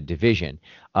 outside of division,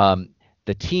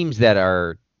 the teams that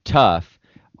are tough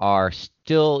are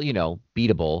still,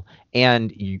 beatable,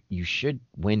 and you should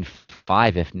win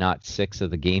 5, if not 6 of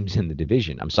the games in the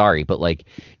division. I'm sorry, but I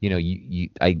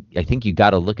think you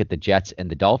got to look at the Jets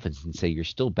and the Dolphins and say you're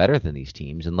still better than these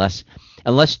teams, unless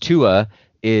Tua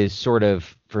is sort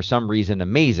of for some reason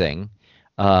amazing.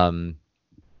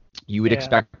 You would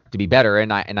expect to be better,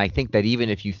 and I think that even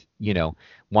if you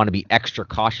want to be extra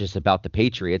cautious about the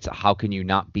Patriots, how can you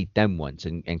not beat them once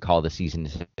and call the season a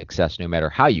success no matter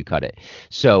how you cut it?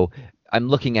 So I'm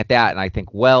looking at that and I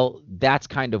think, well, that's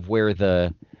kind of where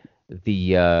the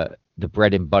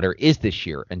bread and butter is this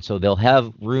year, and so they'll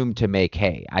have room to make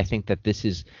hay. I think that this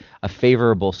is a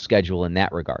favorable schedule in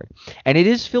that regard, and it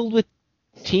is filled with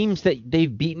teams that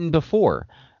they've beaten before.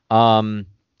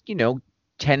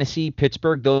 Tennessee,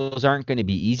 Pittsburgh, those aren't going to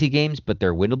be easy games, but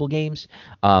they're winnable games.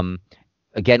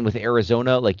 Again, with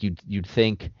Arizona, you'd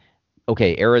think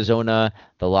okay, Arizona,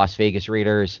 the Las Vegas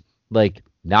Raiders, like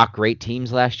not great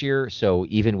teams last year. So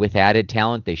even with added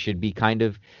talent, they should be kind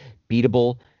of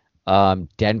beatable.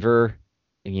 Denver,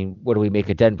 I mean, what do we make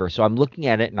of Denver? So I'm looking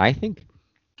at it, and I think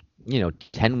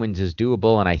 10 wins is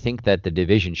doable, and I think that the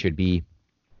division should be.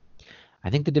 I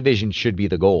think the division should be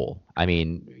the goal. I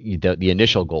mean, the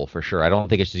initial goal for sure. I don't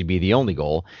think it should be the only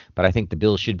goal, but I think the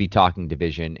Bills should be talking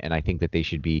division, and I think that they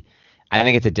should be. I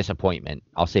think it's a disappointment.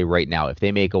 I'll say right now, if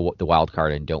they make the wild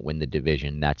card and don't win the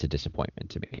division, that's a disappointment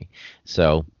to me.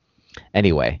 So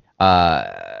anyway,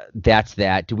 that's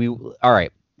that. Do we? All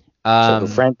right. So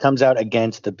Frank comes out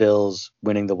against the Bills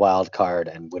winning the wild card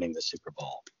and winning the Super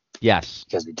Bowl. Yes,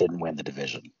 because we didn't win the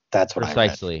division. That's what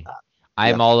precisely. I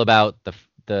am all about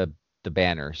the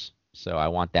banners, so I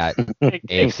want that.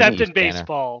 Except in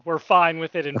baseball, we're fine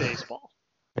with it in baseball.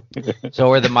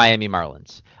 So are the Miami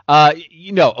Marlins.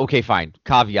 Okay, fine.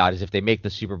 Caveat is if they make the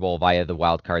Super Bowl via the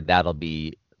wild card, they'll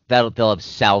have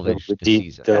salvaged the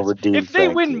season. If they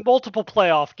win multiple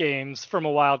playoff games from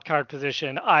a wild card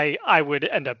position, I would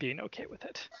end up being okay with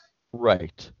it.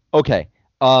 Right. Okay.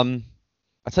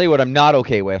 I'll tell you what I'm not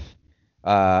okay with.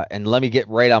 And let me get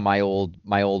right on my old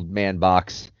man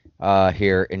box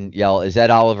here and yell, is Ed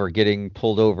Oliver getting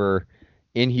pulled over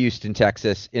in Houston,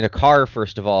 Texas, in a car,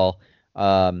 first of all.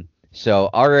 So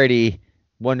already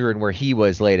wondering where he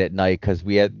was late at night, because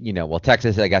we had,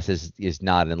 Texas, I guess, is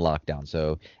not in lockdown.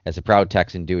 So as a proud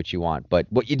Texan, do what you want. But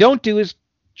what you don't do is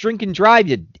drink and drive,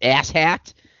 you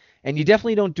asshat. And you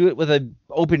definitely don't do it with an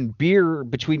open beer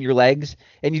between your legs.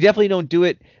 And you definitely don't do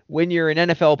it when you're an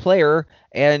NFL player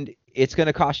and it's going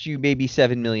to cost you maybe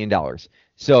 $7 million.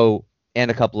 So, and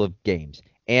a couple of games.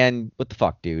 And what the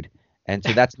fuck, dude? And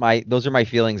so those are my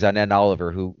feelings on Ed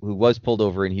Oliver, who was pulled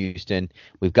over in Houston.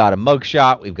 We've got a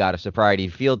mugshot. We've got a sobriety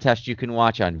field test you can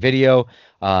watch on video.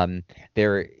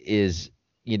 There is,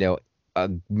 a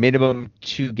minimum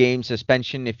 2-game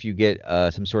suspension if you get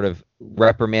some sort of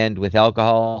reprimand with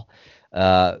alcohol,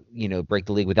 break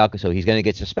the league with alcohol. So he's going to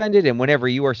get suspended. And whenever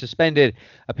you are suspended,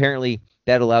 apparently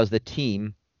that allows the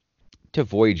team to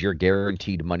void your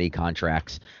guaranteed money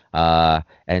contracts.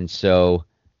 And so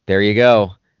there you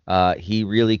go. He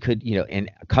really could, and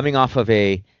coming off of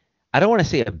I don't want to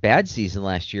say a bad season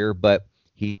last year, but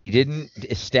he didn't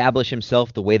establish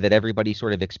himself the way that everybody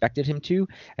sort of expected him to.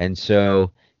 And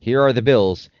so here are the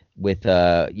Bills with,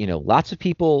 lots of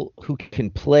people who can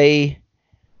play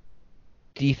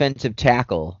defensive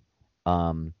tackle.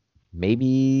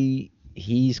 Maybe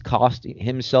he's cost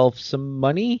himself some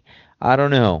money. I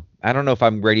don't know if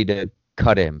I'm ready to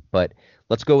cut him, but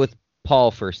let's go with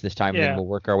Paul first this time, and then we'll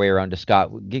work our way around to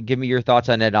Scott. Give me your thoughts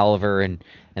on Ed Oliver and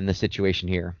the situation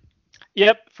here.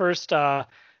 Yep. First,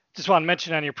 just want to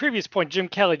mention on your previous point, Jim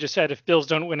Kelly just said if Bills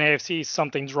don't win AFC,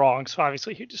 something's wrong. So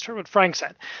obviously he just heard what Frank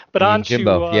said. But on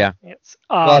Jimbo, yeah. Yes,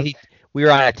 well, we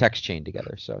were on a text chain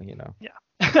together, so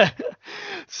Yeah.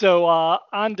 So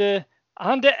on to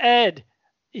Ed.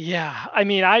 Yeah. I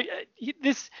mean,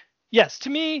 to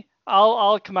me,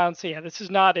 I'll come out and say, this is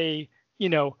not a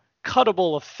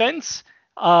cuttable offense.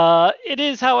 It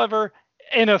is, however,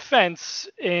 an offense,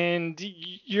 and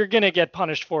you're going to get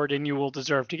punished for it, and you will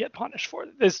deserve to get punished for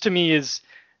it. This to me is,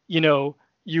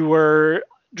 you were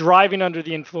driving under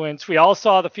the influence. We all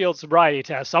saw the field sobriety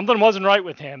test. Something wasn't right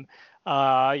with him. He's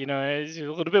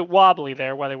a little bit wobbly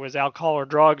there, whether it was alcohol or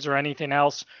drugs or anything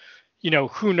else,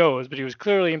 who knows, but he was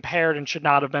clearly impaired and should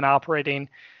not have been operating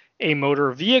a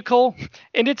motor vehicle.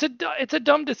 And it's a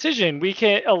dumb decision.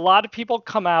 A lot of people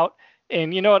come out,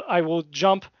 and I will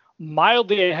jump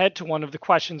mildly ahead to one of the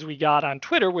questions we got on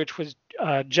Twitter, which was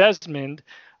Jesmond.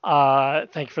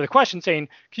 Thank you for the question, saying,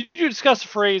 could you discuss the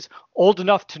phrase old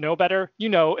enough to know better,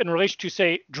 in relation to,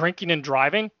 say, drinking and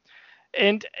driving?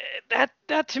 And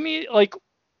that to me, like,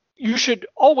 you should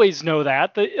always know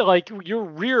that like, you're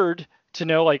reared to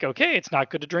know, like, okay, it's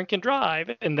not good to drink and drive.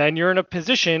 And then you're in a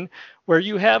position where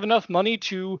you have enough money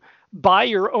to buy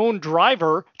your own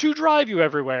driver to drive you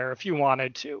everywhere if you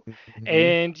wanted to. Mm-hmm.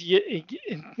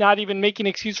 And not even make an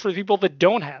excuse for the people that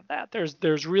don't have that.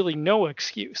 There's really no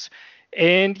excuse.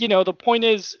 And, the point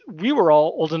is, we were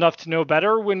all old enough to know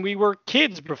better when we were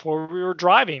kids before we were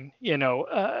driving. You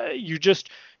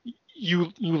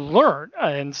learn.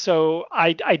 And so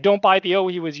I don't buy the,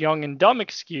 he was young and dumb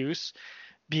excuse,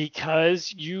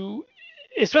 because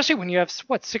especially when you have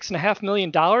 $6.5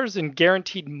 million in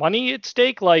guaranteed money at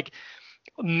stake. Like,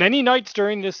 many nights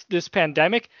during this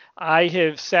pandemic, I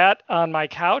have sat on my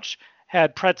couch,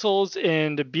 had pretzels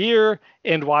and a beer,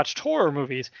 and watched horror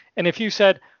movies. And if you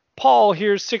said, Paul,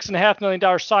 here's $6.5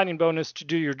 million signing bonus to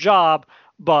do your job,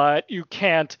 but you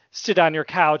can't sit on your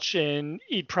couch and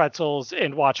eat pretzels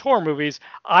and watch horror movies.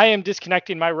 I am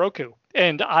disconnecting my Roku,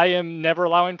 and I am never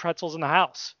allowing pretzels in the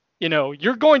house.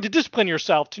 You're going to discipline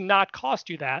yourself to not cost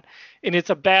you that, and it's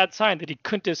a bad sign that he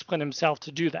couldn't discipline himself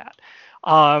to do that.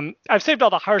 I've saved all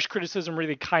the harsh criticism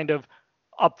really kind of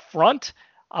up front,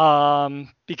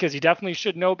 because he definitely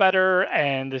should know better,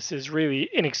 and this is really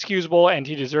inexcusable, and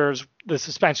he deserves the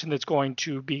suspension that's going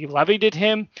to be levied at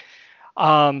him.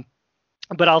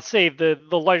 But I'll save the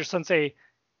lighter son, say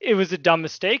it was a dumb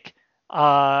mistake.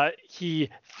 He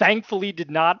thankfully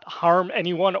did not harm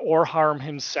anyone or harm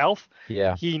himself.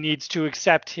 Yeah. He needs to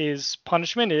accept his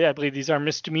punishment. I believe these are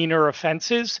misdemeanor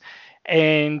offenses,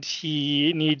 and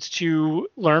he needs to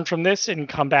learn from this and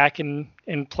come back and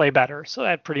play better. So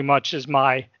that pretty much is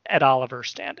my Ed Oliver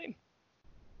standing.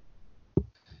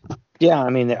 Yeah, I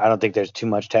mean, I don't think there's too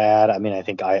much to add. I mean, I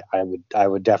think I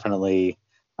would definitely.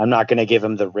 I'm not going to give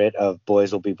him the writ of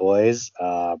boys will be boys,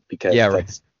 because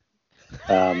that's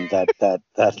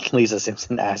that Lisa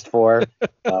Simpson asked for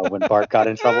when Bart got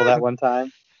in trouble that one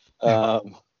time.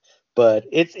 But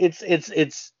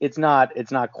it's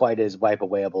not quite as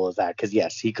wipe-awayable as that, because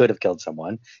yes, he could have killed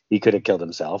someone, he could have killed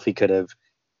himself, he could have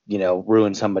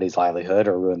ruined somebody's livelihood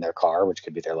or ruined their car, which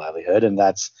could be their livelihood, and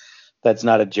that's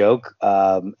not a joke.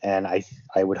 And I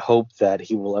would hope that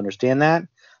he will understand that.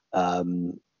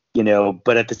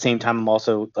 But at the same time, I'm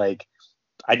also like,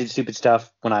 I did stupid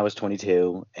stuff when I was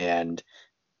 22, and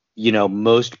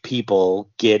most people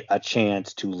get a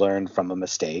chance to learn from a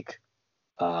mistake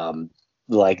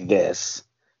like this,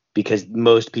 because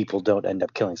most people don't end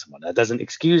up killing someone. That doesn't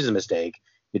excuse the mistake.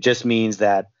 It just means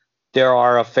that there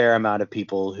are a fair amount of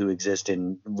people who exist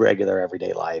in regular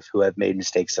everyday life who have made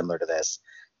mistakes similar to this,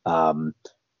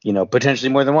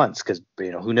 potentially more than once, because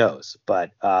who knows.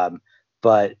 But so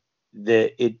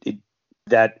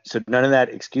none of that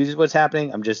excuses what's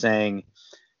happening. I'm just saying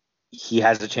he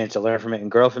has a chance to learn from it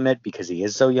and grow from it, because he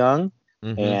is so young.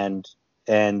 Mm-hmm.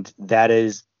 And that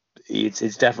is,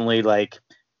 it's definitely like,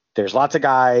 there's lots of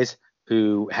guys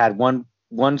who had one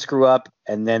screw up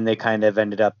and then they kind of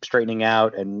ended up straightening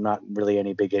out and not really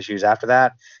any big issues after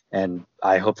that. And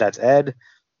I hope that's Ed.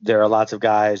 There are lots of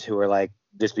guys who are like,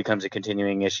 this becomes a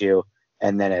continuing issue,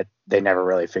 and then they never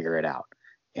really figure it out.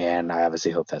 And I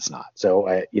obviously hope that's not.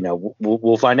 So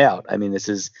we'll find out. I mean, this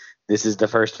is the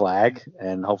first flag,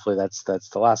 and hopefully that's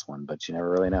the last one, but you never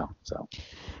really know. So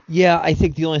yeah, I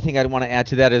think the only thing I'd want to add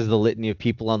to that is the litany of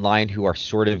people online who are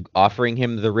sort of offering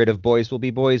him the writ of boys will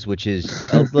be boys, which is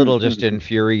a little just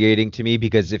infuriating to me,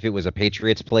 because if it was a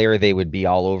Patriots player, they would be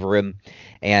all over him.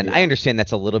 And yeah. I understand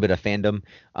that's a little bit of fandom,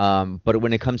 but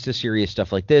when it comes to serious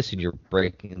stuff like this and you're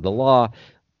breaking the law,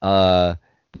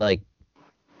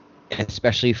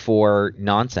 especially for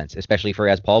nonsense, especially for,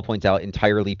 as Paul points out,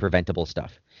 entirely preventable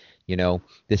stuff.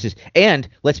 This is, and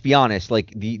let's be honest,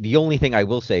 like the only thing I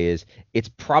will say is, it's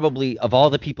probably, of all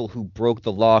the people who broke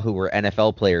the law who were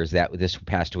NFL players this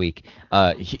past week,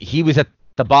 he was at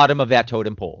the bottom of that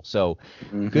totem pole. So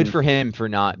good for him for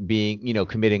not being,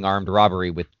 committing armed robbery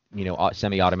with,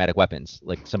 semi-automatic weapons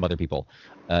like some other people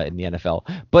in the NFL.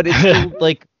 But it's still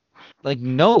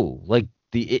no,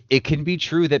 it can be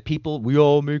true that we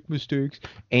all make mistakes,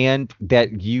 and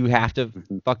that you have to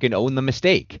fucking own the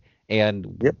mistake.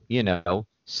 And, yep.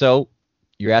 So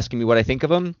you're asking me what I think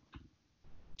of him?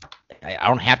 I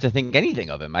don't have to think anything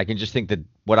of him. I can just think that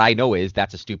what I know is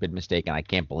that's a stupid mistake, and I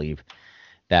can't believe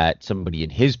that somebody in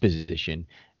his position,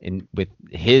 with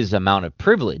his amount of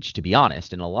privilege, to be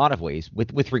honest, in a lot of ways,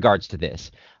 with regards to this,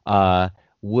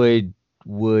 would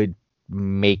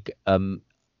make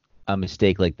a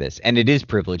mistake like this. And it is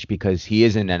privilege, because he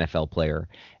is an NFL player,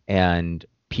 and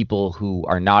people who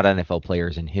are not NFL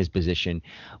players in his position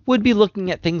would be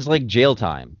looking at things like jail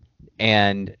time,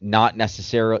 and not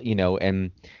necessarily,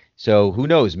 and so who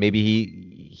knows,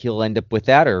 maybe he'll end up with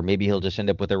that, or maybe he'll just end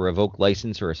up with a revoked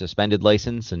license or a suspended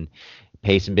license and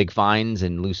pay some big fines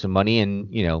and lose some money. And,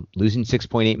 losing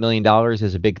 $6.8 million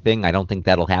is a big thing. I don't think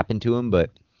that'll happen to him, but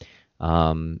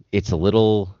it's a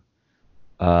little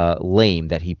lame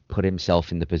that he put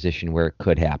himself in the position where it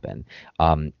could happen.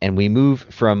 And we move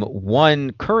from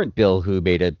one current Bill who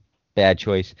made a bad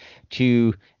choice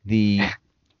to the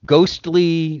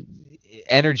ghostly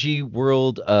energy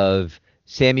world of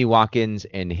Sammy Watkins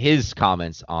and his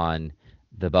comments on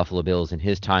the Buffalo Bills and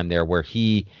his time there, where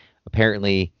he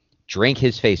apparently drank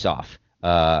his face off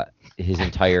his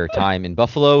entire time in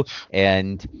Buffalo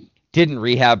and didn't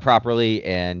rehab properly,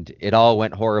 and it all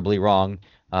went horribly wrong.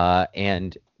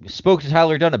 And spoke to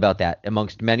Tyler Dunne about that,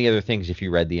 amongst many other things, if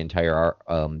you read the entire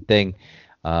thing.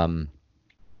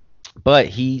 But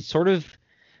he sort of,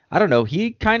 I don't know.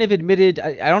 He kind of admitted.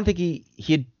 I don't think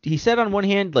he said on one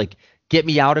hand like get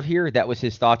me out of here. That was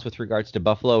his thoughts with regards to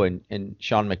Buffalo and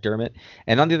Sean McDermott.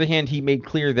 And on the other hand, he made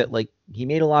clear that like he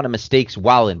made a lot of mistakes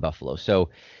while in Buffalo. So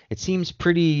it seems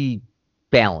pretty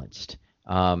balanced.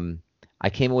 I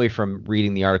came away from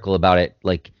reading the article about it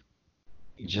like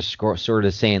just sort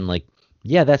of saying like,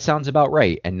 yeah, that sounds about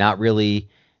right, and not really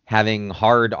having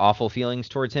hard, awful feelings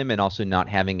towards him, and also not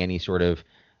having any sort of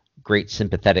great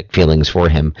sympathetic feelings for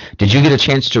him. Did you get a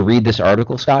chance to read this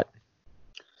article, Scott?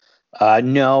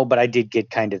 No, but I did get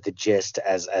kind of the gist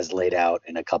as laid out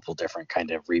in a couple different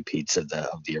kind of repeats of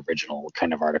the original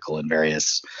kind of article in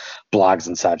various blogs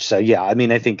and such. So yeah, I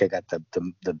mean, I think I got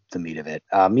the meat of it.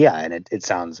 Yeah, and it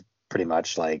sounds pretty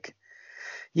much like,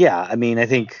 yeah, I mean, I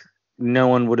think no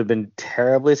one would have been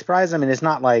terribly surprised. I mean, it's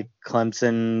not like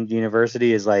Clemson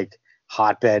University is like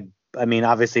hotbed. I mean,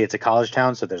 obviously it's a college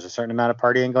town, so there's a certain amount of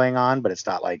partying going on, but it's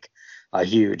not like a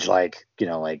huge like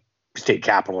state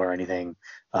capital or anything.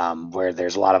 Where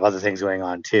there's a lot of other things going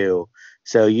on too.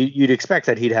 So you'd expect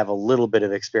that he'd have a little bit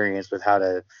of experience with how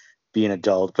to be an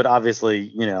adult, but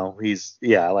obviously, he's,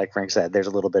 like Frank said, there's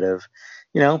a little bit of,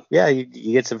 you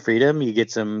get some freedom,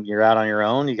 you're out on your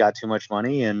own, you got too much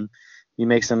money, and you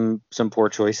make some poor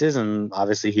choices. And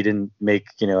obviously he didn't make,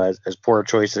 as poor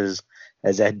choices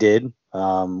as Ed did,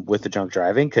 with the drunk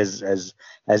driving, because as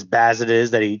bad as it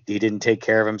is that he didn't take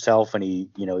care of himself, and he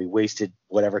wasted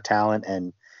whatever talent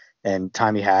and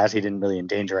time he has, he didn't really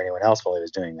endanger anyone else while he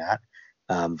was doing that,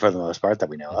 for the most part that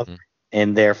we know of.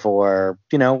 And therefore,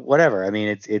 whatever. I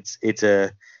mean, it's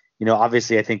a,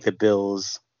 obviously I think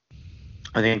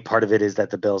part of it is that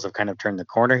the Bills have kind of turned the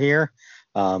corner here.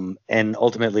 And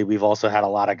ultimately we've also had a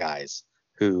lot of guys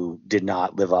who did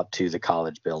not live up to the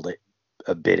college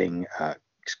bidding,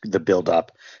 the build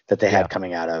up that they had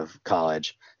coming out of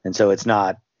college. And so it's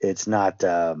not, that's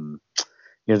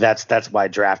why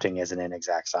drafting isn't an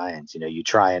exact science. You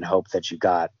try and hope that you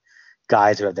got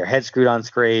guys who have their heads screwed on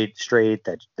straight,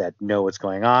 that know what's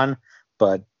going on.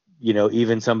 But,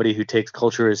 even somebody who takes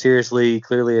culture as seriously,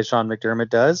 clearly, as Sean McDermott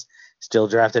does, still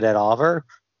drafted Ed Oliver,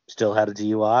 still had a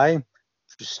DUI.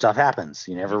 Stuff happens.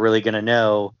 You're never really going to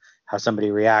know how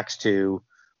somebody reacts to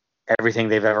everything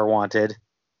they've ever wanted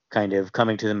kind of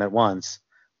coming to them at once,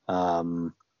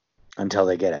 until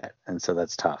they get it. And so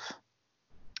that's tough.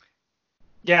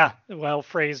 Yeah, well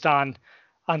phrased on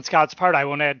Scott's part. I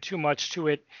won't add too much to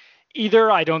it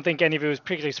either. I don't think any of it was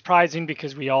particularly surprising,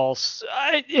 because we all,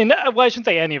 I shouldn't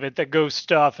say any of it, the ghost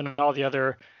stuff and all the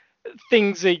other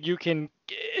things that you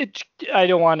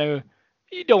don't want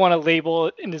to label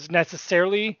it as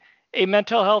necessarily a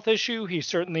mental health issue. He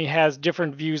certainly has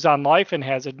different views on life and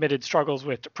has admitted struggles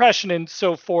with depression and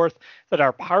so forth that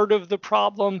are part of the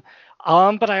problem.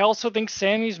 But I also think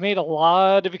Sammy's made a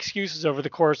lot of excuses over the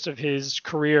course of his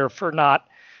career for not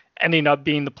ending up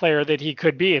being the player that he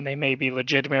could be. And they may be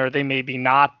legitimate or they may be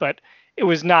not, but it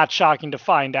was not shocking to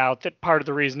find out that part of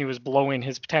the reason he was blowing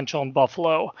his potential in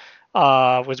Buffalo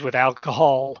was with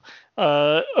alcohol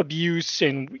abuse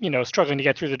and, struggling to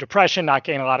get through the depression, not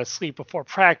getting a lot of sleep before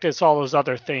practice, all those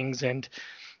other things. And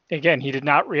again, he did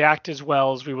not react as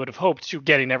well as we would have hoped to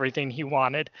getting everything he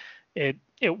wanted at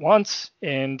once.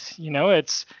 And,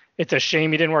 it's a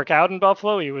shame he didn't work out in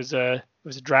Buffalo. It was a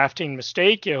drafting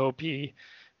mistake. You hope he,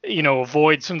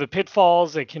 avoids some of the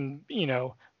pitfalls that can,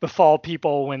 befall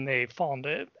people when they fall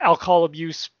into alcohol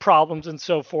abuse problems and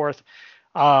so forth.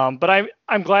 But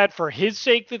I'm glad for his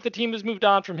sake that the team has moved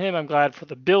on from him. I'm glad for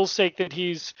the Bills' sake that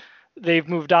they've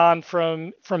moved on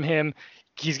from him.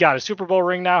 He's got a Super Bowl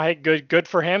ring now. Hey, good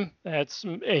for him.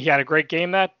 He had a great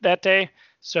game that day.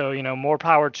 So, more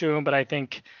power to him. But I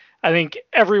think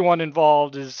everyone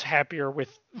involved is happier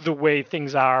with the way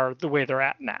things are, the way they're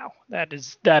at now. That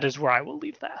is where I will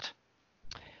leave that.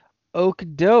 Oak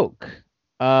doke.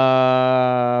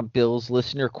 Bills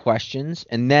listener questions,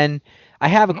 and then I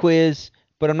have a quiz,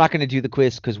 but I'm not going to do the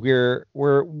quiz because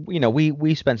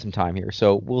we spent some time here,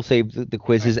 so we'll save the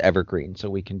quiz is evergreen, so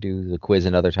we can do the quiz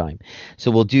another time. So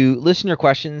we'll do listener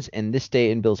questions and this day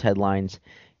in Bills headlines,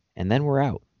 and then we're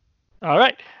out. All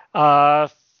right.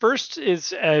 First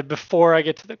is, before I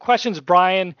get to the questions,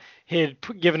 Brian had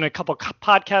given a couple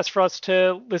podcasts for us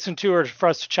to listen to or for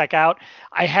us to check out.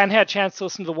 I hadn't had a chance to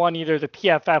listen to either the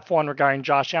PFF one regarding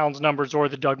Josh Allen's numbers or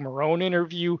the Doug Marrone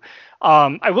interview.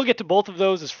 I will get to both of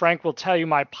those, as Frank will tell you.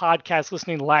 My podcast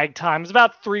listening lag time is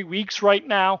about 3 weeks right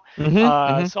now,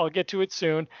 so I'll get to it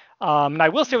soon. And I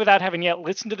will say, without having yet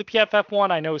listened to the PFF one,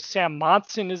 I know Sam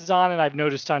Monson is on, and I've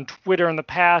noticed on Twitter in the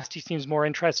past he seems more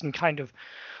interested in kind of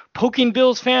poking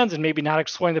Bills fans and maybe not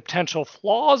exploring the potential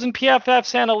flaws in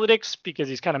PFF's analytics because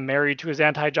he's kind of married to his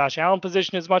anti-Josh Allen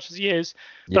position as much as he is.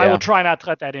 But I will try not to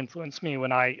let that influence me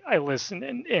when I listen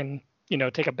and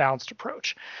take a balanced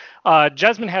approach.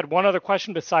 Jesmond had one other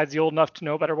question besides the old enough to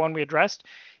know better one we addressed.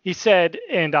 He said,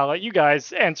 and I'll let you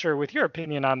guys answer with your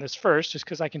opinion on this first, just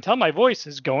because I can tell my voice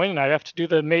is going and I have to do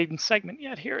the maiden segment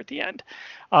yet here at the end.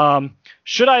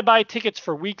 Should I buy tickets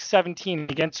for Week 17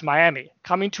 against Miami?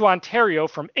 Coming to Ontario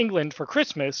from England for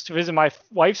Christmas to visit my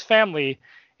wife's family,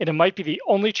 and it might be the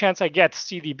only chance I get to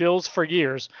see the Bills for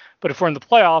years. But if we're in the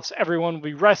playoffs, everyone will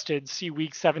be rested. See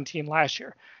Week 17 last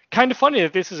year. Kind of funny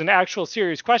that this is an actual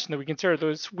serious question that we consider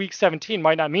those Week 17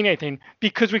 might not mean anything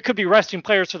because we could be resting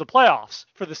players for the playoffs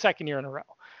for the second year in a row.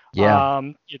 Yeah.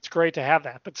 It's great to have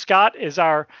that. But Scott is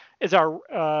our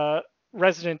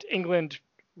resident England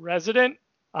resident.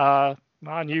 What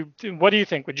do you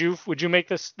think? Would you make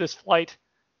this flight?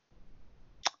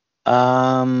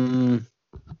 I'm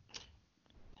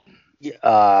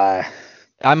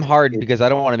hard because I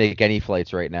don't want to make any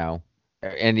flights right now,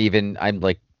 and even I'm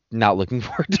like not looking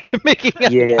forward to making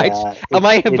it.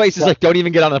 My advice is like don't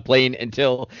even get on a plane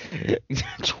until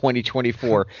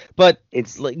 2024. But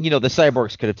it's like the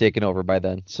cyborgs could have taken over by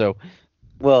then. So,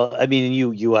 well, I mean,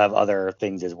 you have other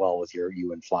things as well with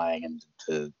you and flying and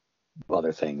to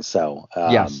other things. So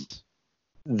yes,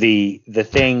 the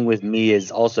thing with me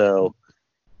is also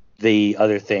the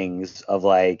other things of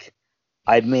like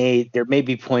there may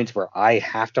be points where I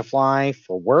have to fly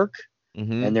for work.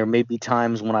 Mm-hmm. And there may be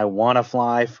times when I want to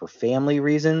fly for family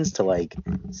reasons to like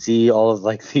see all of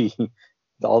like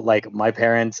like my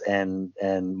parents and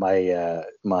my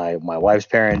wife's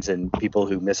parents and people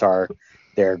who miss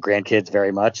their grandkids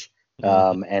very much.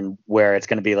 And where it's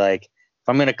going to be like if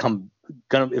I'm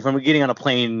getting on a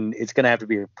plane, it's going to have to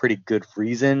be a pretty good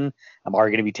reason. I'm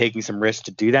already going to be taking some risks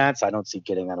to do that, so I don't see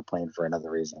getting on a plane for another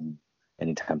reason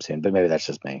anytime soon. But maybe that's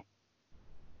just me.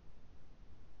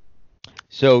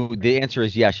 So the answer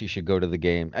is yes, you should go to the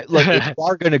game. Look, if you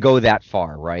are going to go that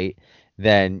far, right?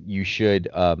 Then you should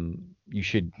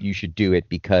do it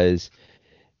because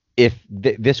if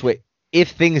this way,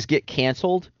 if things get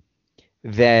canceled,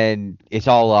 then it's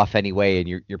all off anyway, and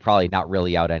you're probably not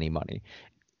really out any money.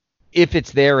 If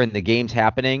it's there and the game's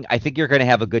happening, I think you're going to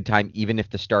have a good time, even if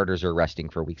the starters are resting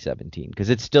for Week 17, because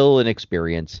it's still an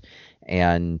experience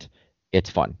and it's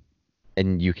fun,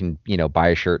 and you can buy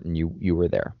a shirt and you were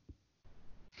there.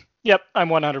 Yep, I'm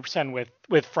 100%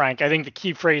 with Frank. I think the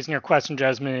key phrase in your question,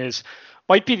 Jesmond, is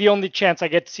might be the only chance I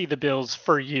get to see the Bills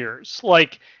for years.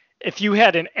 Like if you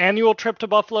had an annual trip to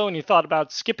Buffalo and you thought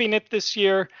about skipping it this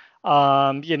year,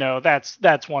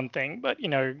 that's one thing. But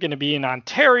you're going to be in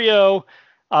Ontario,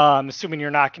 assuming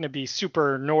you're not going to be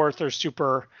super north or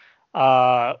super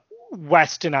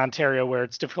west in Ontario where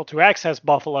it's difficult to access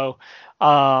Buffalo.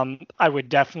 I would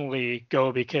definitely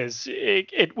go because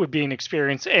it would be an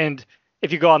experience. And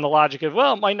if you go on the logic of,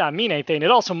 well, it might not mean anything, it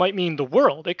also might mean the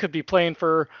world. It could be playing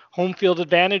for home field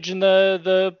advantage in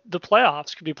the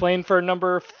playoffs. It could be playing for a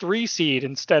number 3 seed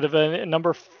instead of a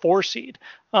number 4 seed.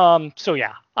 So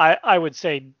yeah, I would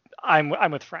say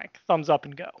I'm with Frank. Thumbs up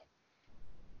and go.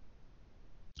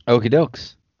 Okie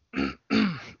dokes.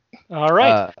 All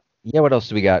right. What else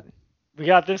do we got? We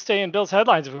got this day in Bill's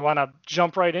headlines if we want to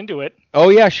jump right into it. Oh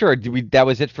yeah, sure. That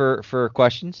was it for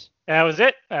questions? That was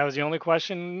it. That was the only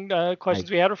questions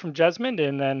we had were from Jesmond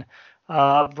and then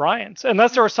Brian's.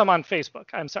 Unless there were some on Facebook.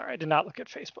 I'm sorry, I did not look at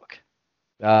Facebook.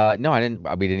 No, I didn't.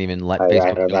 We didn't even let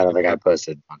Facebook. I don't think I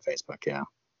posted on Facebook. Yeah.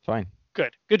 Fine.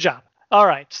 Good job. All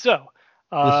right. So.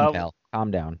 Listen, pal,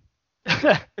 calm down.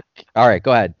 All right,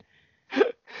 go ahead.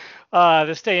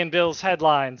 This day in Bills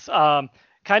headlines.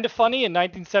 Kind of funny, in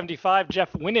 1975,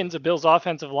 Jeff Winans, a Bills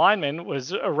offensive lineman,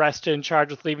 was arrested and charged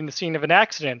with leaving the scene of an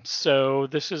accident. So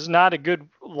this is not a good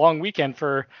long weekend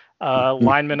for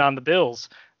linemen on the Bills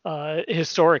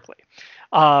historically.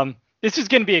 This is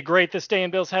going to be a great This Day in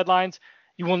Bills headlines.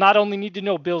 You will not only need to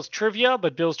know Bills trivia,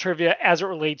 but Bills trivia as it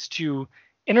relates to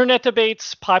internet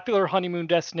debates, popular honeymoon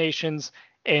destinations,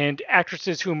 and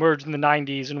actresses who emerged in the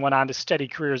 90s and went on to steady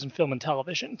careers in film and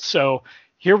television. So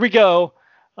here we go.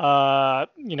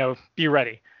 Be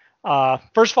ready.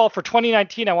 First of all, for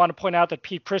 2019, I want to point out that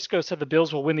Pete Prisco said the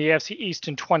Bills will win the AFC East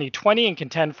in 2020 and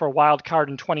contend for a wild card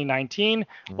in 2019.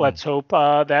 Let's hope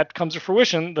that comes to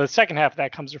fruition. The second half of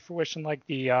that comes to fruition like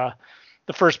the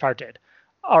first part did.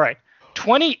 All right.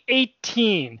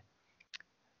 2018,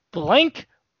 blank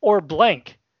or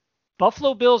blank.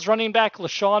 Buffalo Bills running back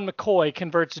LaShawn McCoy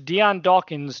converts Deion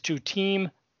Dawkins to team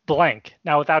blank.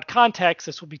 Now, without context,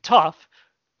 this will be tough.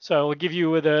 So I'll give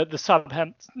you the sub,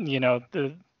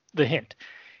 the hint.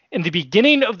 In the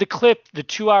beginning of the clip, the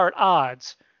two are at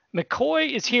odds.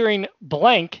 McCoy is hearing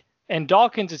blank, and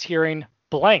Dawkins is hearing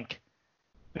blank.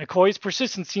 McCoy's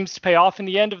persistence seems to pay off in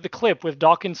the end of the clip, with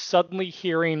Dawkins suddenly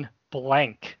hearing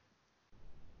blank.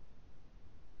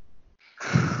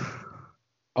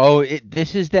 Oh,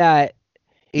 this is that.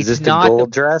 Is this the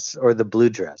gold dress or the blue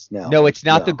dress? No, it's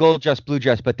not the gold dress, blue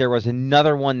dress, but there was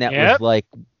another one that was like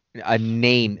a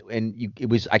name, and it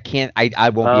was I won't be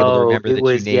able to remember the two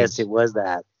names. Yes, it was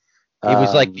that. It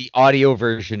was like the audio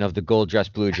version of the gold dress,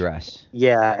 blue dress.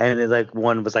 Yeah, and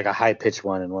one was like a high pitched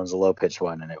one, and one's a low pitched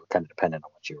one, and it kind of depended on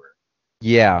what you were.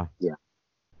 Yeah. Yeah.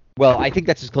 Well, I think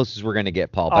that's as close as we're going to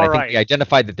get, Paul. But I think we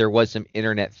identified that there was some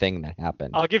internet thing that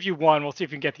happened. I'll give you one. We'll see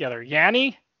if you can get the other.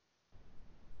 Yanny?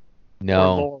 No.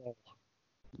 Or Laurel?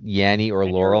 Yanny or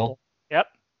Laurel? Yep.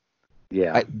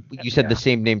 Yeah. You said the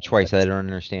same name twice. I don't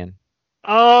understand.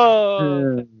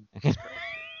 Oh.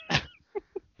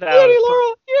 Yanny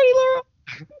Laurel.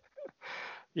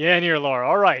 Yanny or Laurel.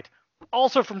 All right.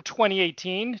 Also from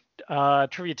 2018,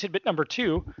 trivia tidbit number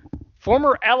 2.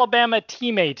 Former Alabama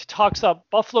teammate talks up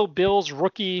Buffalo Bills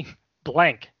rookie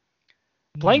blank.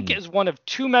 Blank is one of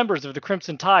 2 members of the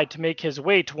Crimson Tide to make his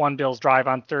way to One Bills Drive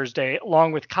on Thursday,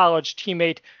 along with college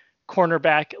teammate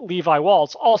cornerback Levi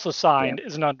Waltz, also signed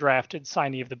as an undrafted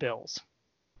signee of the Bills.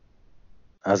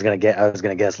 I was gonna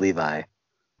guess Levi.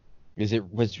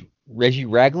 Was Reggie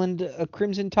Ragland a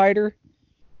Crimson Tider?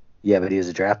 Yeah, but he was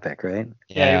a draft pick, right?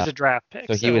 Yeah, he was a draft pick.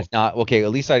 So he was not okay.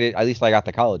 At least I got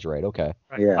the college right. Okay.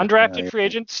 Right. Yeah, undrafted free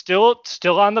agent, still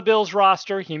on the Bills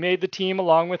roster. He made the team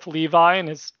along with Levi and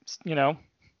is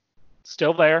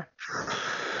still there.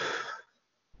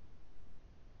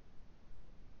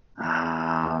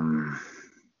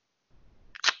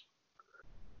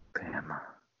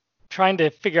 Trying to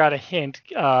figure out a hint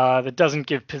that doesn't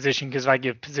give position, because if I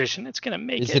give position, it's going to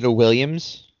make it. Is it a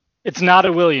Williams? It's not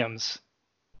a Williams.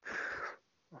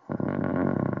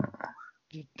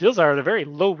 Bills are at a very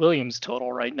low Williams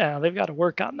total right now. They've got to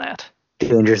work on that.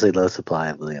 Dangerously low supply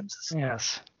of Williamses.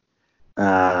 Yes.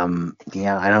 I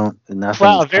don't.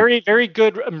 Well, a very, very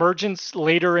good emergence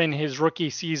later in his rookie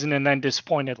season, and then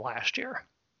disappointed last year.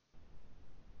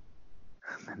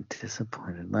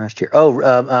 Disappointed last year. Oh,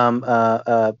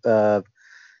 the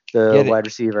wide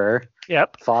receiver.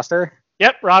 Yep. Foster.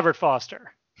 Yep, Robert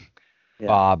Foster. Yeah.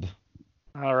 Bob.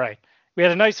 All right. We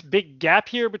had a nice big gap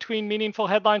here between meaningful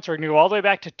headlines. So we're going to go all the way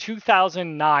back to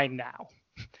 2009 now.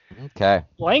 Okay.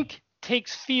 Blank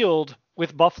takes field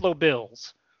with Buffalo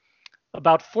Bills.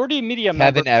 About 40 media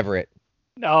members. Kevin Everett.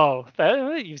 No,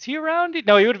 is he around?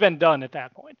 No, he would have been done at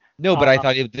that point. No, but I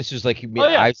thought this was like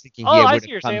I was thinking he would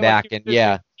have come back and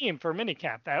team for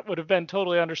minicamp. That would have been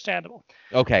totally understandable.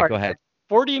 Okay, go ahead.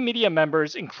 40 media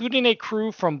members, including a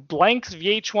crew from Blank's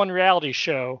VH1 reality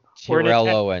show. Terrell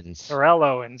Owens. Terrell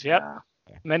Owens, yep.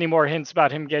 Yeah. Many more hints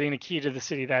about him getting a key to the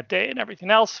city that day, and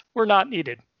everything else were not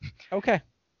needed. Okay,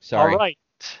 sorry. All right.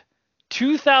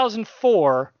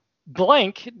 2004,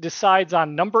 Blank decides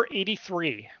on number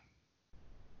 83.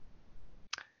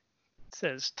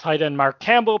 Says tight end Mark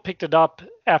Campbell picked it up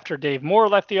after Dave Moore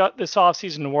left this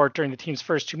offseason and wore it during the team's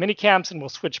first 2 minicamps, and will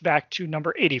switch back to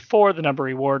number 84, the number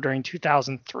he wore during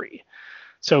 2003.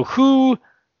 So who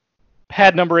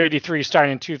had number 83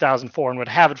 starting in 2004 and would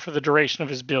have it for the duration of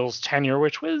his Bills tenure,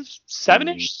 which was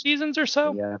 7-ish seasons or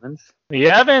so? The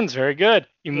Evans, very good.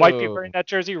 You might be wearing that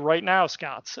jersey right now,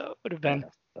 Scott, so it would have been.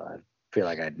 I feel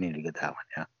like I need to get that one,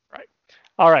 yeah. Right.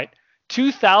 All right.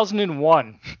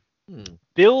 2001.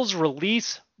 Bills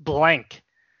release blank.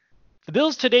 The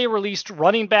Bills today released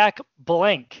running back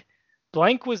blank.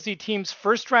 Blank was the team's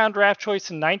first-round draft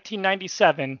choice in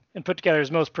 1997 and put together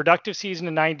his most productive season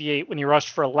in 98 when he rushed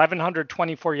for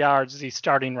 1,124 yards as a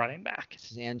starting running back.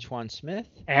 This is Antoine Smith?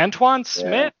 Antoine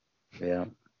Smith? Yeah.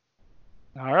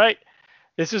 All right.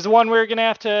 This is the one we're going to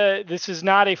have to... This is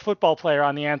not a football player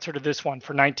on the answer to this one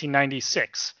for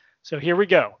 1996. So here we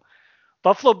go.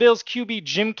 Buffalo Bills QB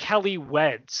Jim Kelly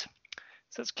weds.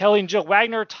 It says Kelly and Jill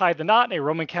Wagner tied the knot in a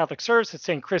Roman Catholic service at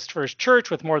St. Christopher's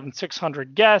Church with more than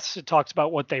 600 guests. It talks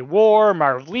about what they wore.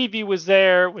 Marv Levy was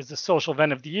there. It was the social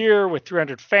event of the year with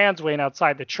 300 fans waiting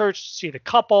outside the church to see the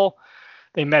couple.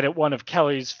 They met at one of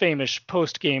Kelly's famous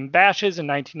post-game bashes in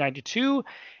 1992.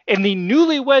 And the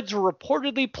newlyweds were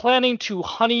reportedly planning to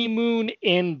honeymoon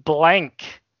in blank.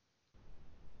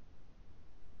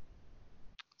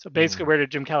 So basically, where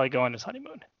did Jim Kelly go on his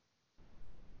honeymoon?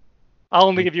 I'll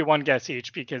only give you one guess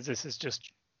each because this is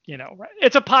just,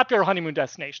 it's a popular honeymoon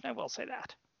destination. I will say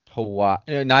that. Hawaii,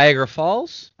 Niagara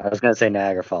Falls. I was gonna say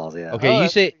Niagara Falls. Yeah.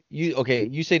 Okay,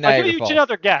 you say Niagara I'll give you Falls.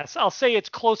 Another guess. I'll say it's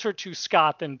closer to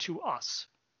Scott than to us,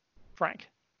 Frank.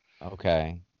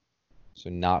 Okay. So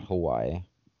not Hawaii.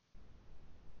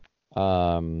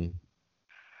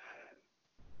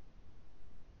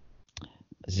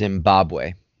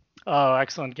 Zimbabwe. Oh,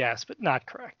 excellent guess, but not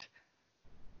correct.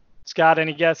 Scott,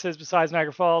 any guesses besides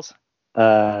Niagara Falls?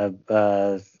 The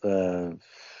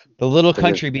little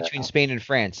country between Spain and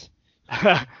France.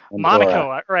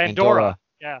 Monaco or Andorra.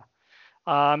 Yeah.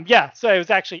 So it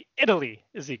was actually Italy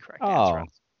is the correct answer.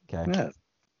 Okay. Yeah.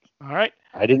 All right.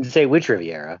 I didn't say which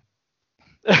Riviera.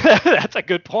 That's a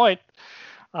good point.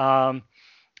 All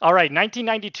right.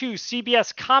 1992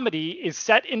 CBS comedy is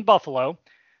set in Buffalo.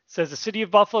 Says the city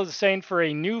of Buffalo is assigned for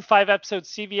a new 5-episode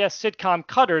CBS sitcom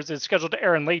Cutters is scheduled to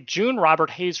air in late June. Robert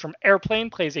Hayes from Airplane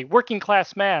plays a working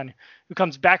class man who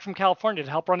comes back from California to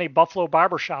help run a Buffalo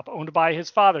barbershop owned by his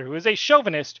father, who is a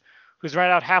chauvinist who's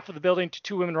rented out half of the building to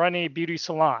two women running a beauty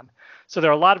salon. So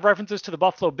there are a lot of references to the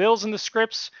Buffalo Bills in the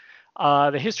scripts.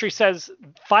 The history says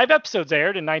 5 episodes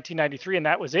aired in 1993, and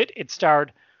that was it. It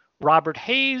starred Robert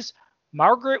Hayes,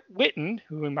 Margaret Whitten,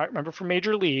 who you might remember from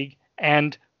Major League,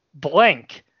 and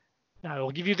blank. Now, I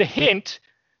will give you the hint.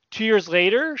 2 years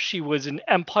later, she was in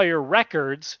Empire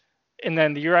Records, and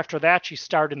then the year after that, she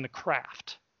starred in The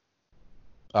Craft.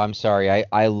 I'm sorry.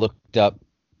 I looked up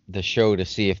the show to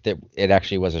see if it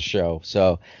actually was a show,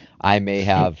 so I may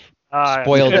have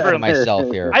spoiled it for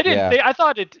myself here. I didn't. I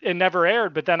thought it never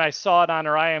aired, but then I saw it on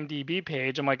her IMDb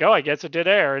page. I'm like, oh, I guess it did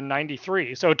air in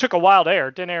 '93. So it took a while to air.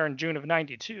 It didn't air in June of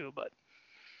 '92, but.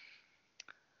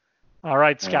 All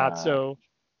right, Scott. So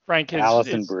Frank is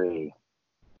Alison Brie.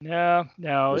 No.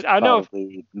 I know.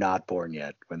 Probably not born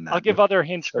yet when that. I'll give other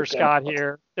hints for Scott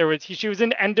here. She was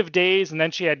in End of Days, and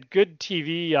then she had good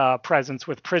TV presence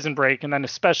with Prison Break, and then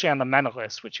especially on The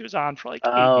Mentalist, which she was on for like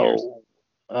 8 years.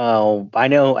 Oh, I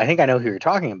know. I think I know who you're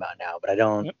talking about now, but I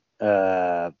don't. Yep.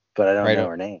 But I don't know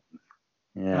her name.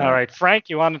 Yeah. All right, Frank,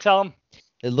 you want to tell him?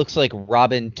 It looks like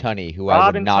Robin Tunney, who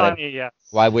Robin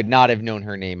I would not have known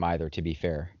her name either, to be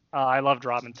fair. I loved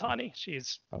Robin Tunney.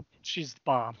 She's the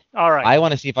bomb. All right. I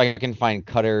want to see if I can find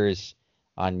Cutters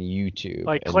on YouTube.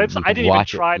 Like clips? I didn't even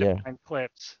try to find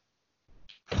clips.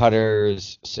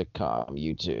 Cutters sitcom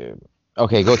YouTube.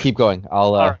 Okay, keep going.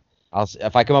 I'll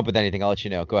if I come up with anything, I'll let you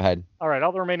know. Go ahead. All right.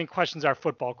 All the remaining questions are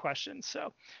football questions.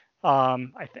 So,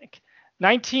 I think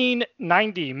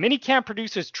 1990 minicamp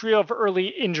produces trio of early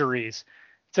injuries.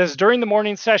 It says during the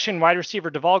morning session, wide receiver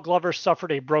Deval Glover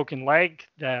suffered a broken leg.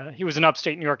 He was an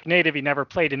upstate New York native. He never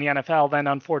played in the NFL then,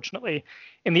 unfortunately.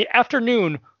 In the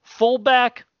afternoon,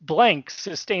 fullback Blank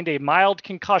sustained a mild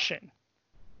concussion.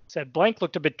 It said Blank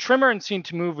looked a bit trimmer and seemed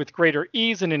to move with greater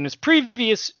ease, and in his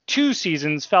previous 2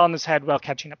 seasons fell on his head while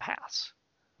catching a pass.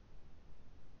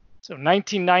 So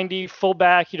 1990,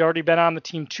 fullback. He'd already been on the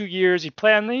team 2 years. He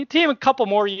played on the team a couple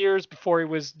more years before he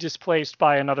was displaced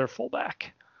by another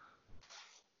fullback.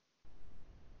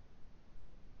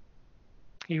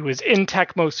 He was in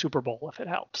Tecmo Super Bowl, if it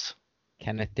helps.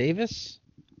 Kenneth Davis?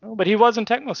 No, but he was in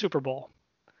Tecmo Super Bowl.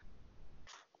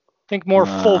 Think more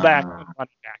fullback than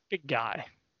running back. Big guy.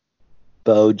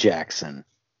 Bo Jackson.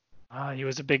 He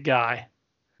was a big guy.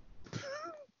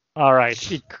 All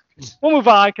right. We'll move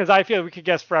on because I feel we could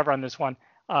guess forever on this one.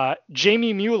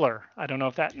 Jamie Mueller. I don't know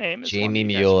if that name is Jamie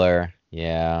Mueller.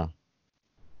 Yeah.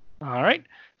 All right.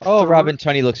 Oh, Robin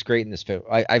Tunney looks great in this photo.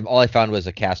 All I found was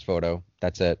a cast photo.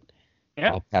 That's it.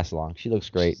 Yeah. I'll pass along. She looks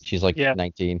great. She's like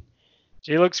 19.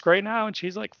 She looks great now, and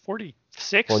she's like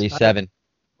 46. 47.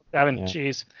 Yeah.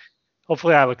 Jeez.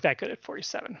 Hopefully I look that good at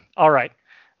 47. All right.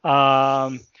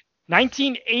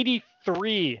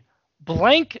 1983.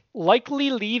 Blank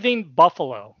likely leaving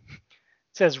Buffalo. It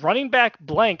says running back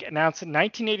Blank announced in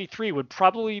 1983 would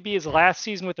probably be his last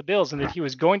season with the Bills and that he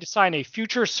was going to sign a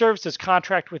future services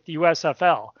contract with the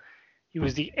USFL. He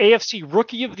was the AFC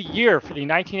Rookie of the Year for the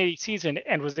 1980 season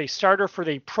and was a starter for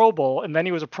the Pro Bowl, and then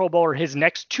he was a Pro Bowler his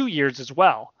next 2 years as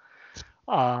well.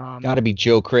 Got to be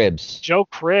Joe Cribbs. Joe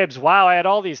Cribbs. Wow, I had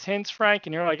all these hints, Frank,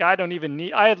 and you're like, I don't even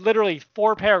need. I had literally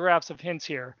 4 paragraphs of hints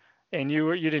here, and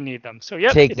you didn't need them. So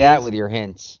yep. Take that with your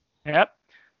hints. Yep.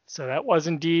 So that was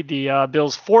indeed the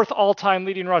Bills' 4th all-time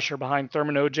leading rusher behind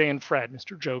Thurman, OJ, and Fred,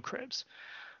 Mr. Joe Cribbs.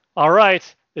 All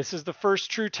right, this is the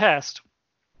first true test.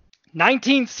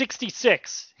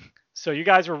 1966. So you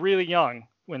guys were really young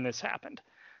when this happened.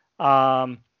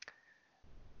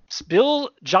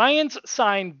 Giants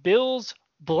signed Bills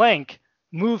blank.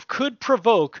 Move could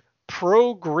provoke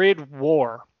pro-grid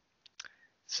war.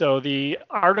 So the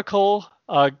article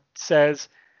says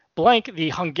blank, the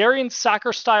Hungarian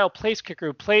soccer-style place kicker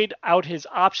who played out his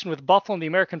option with Buffalo in the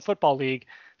American Football League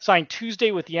signed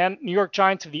Tuesday with the New York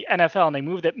Giants of the NFL in a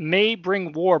move that may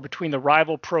bring war between the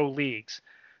rival pro leagues.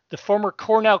 the former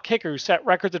Cornell kicker who set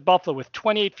records at Buffalo with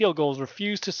 28 field goals,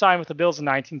 refused to sign with the Bills in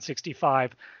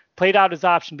 1965, played out his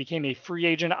option, became a free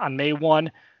agent on May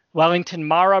 1. Wellington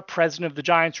Mara, president of the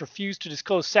Giants, refused to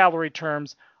disclose salary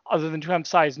terms other than to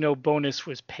emphasize no bonus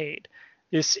was paid.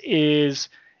 This is,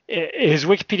 his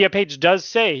Wikipedia page does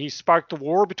say he sparked the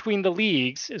war between the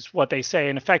leagues, is what they say,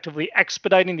 and effectively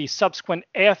expediting the subsequent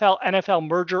AFL-NFL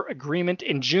merger agreement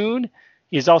in June.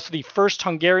 He is also the first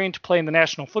Hungarian to play in the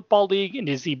National Football League and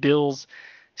is the Bills'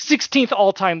 16th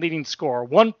all-time leading scorer,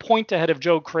 1 point ahead of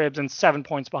Joe Cribbs and 7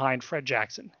 points behind Fred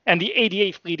Jackson, and the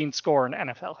 88th leading scorer in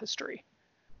NFL history.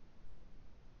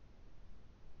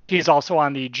 He's also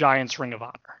on the Giants Ring of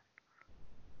Honor,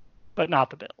 but not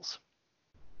the Bills.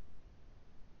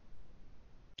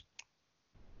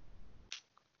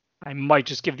 I might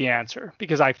just give the answer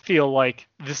because I feel like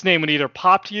this name would either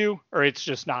pop to you or it's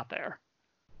just not there.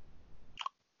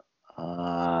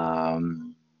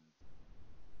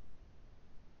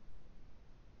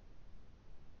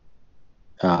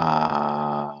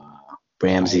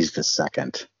 Ramsey's the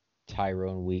second.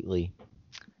 Tyrone Wheatley.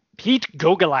 Pete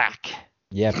Gogolak.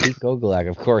 Yeah, Pete Gogolak.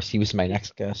 Of course, he was my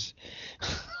next guess.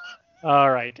 All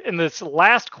right. And this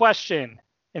last question,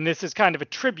 and this is kind of a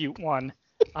tribute one.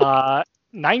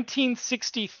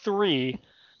 1963,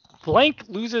 blank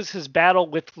loses his battle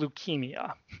with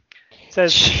leukemia. It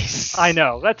says, jeez. I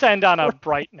know. Let's end on a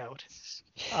bright note.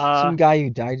 Some guy who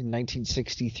died in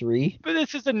 1963. But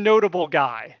this is a notable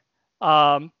guy.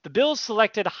 The Bills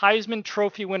selected Heisman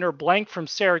Trophy winner blank from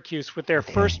Syracuse with their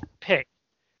first pick,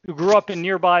 who grew up in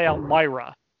nearby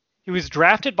Elmira. He was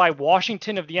drafted by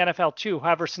Washington of the NFL too.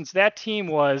 However, since that team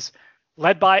was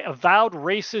led by avowed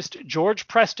racist George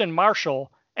Preston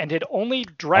Marshall and had only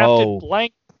drafted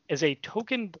blank as a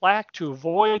token black to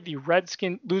avoid the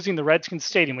losing the Redskins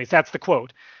stadium lease. That's the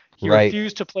quote. He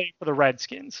refused to play for the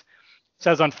Redskins.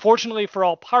 Says, unfortunately for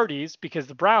all parties, because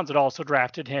the Browns had also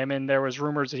drafted him, and there was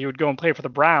rumors that he would go and play for the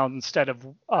Browns instead of,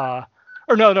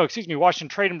 Washington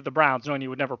traded him to the Browns, knowing he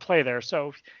would never play there,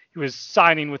 so he was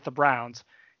signing with the Browns.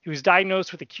 He was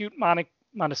diagnosed with acute monocytic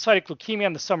leukemia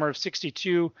in the summer of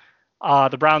 '62.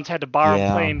 The Browns had to bar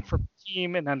him playing for the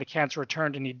team, and then the cancer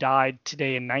returned, and he died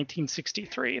today in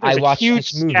 1963. There's I watched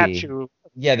huge this movie. Statue.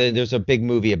 Yeah, there's a big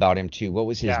movie about him too. What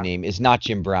was his name? It's not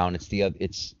Jim Brown. It's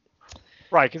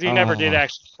right, because he never did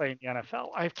actually play in the NFL.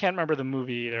 I can't remember the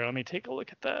movie either. Let me take a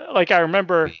look at that. Like I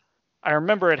remember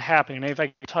it happening. Maybe if I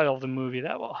can title the movie,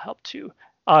 that will help too.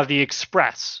 The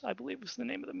Express, I believe, was the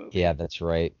name of the movie. Yeah, that's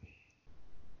right.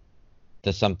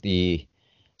 The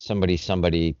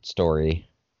somebody story.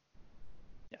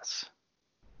 Yes.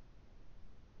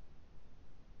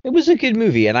 It was a good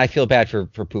movie, and I feel bad for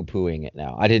poo-pooing it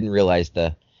now. I didn't realize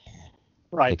the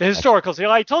historical. See,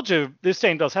 I told you this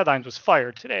St. Bills headlines was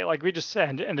fired today. Like we just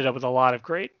ended up with a lot of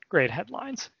great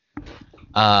headlines.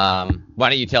 Why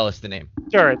don't you tell us the name?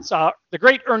 Sure, it's the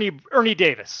great Ernie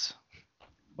Davis.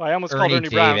 Well, I almost called Ernie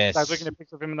Brown. I was looking at a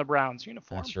picture of him in the Browns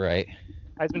uniform. That's right.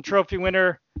 Heisman Trophy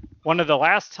winner, one of the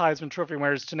last Heisman Trophy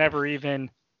winners to never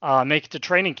even make it to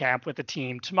training camp with the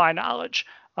team, to my knowledge.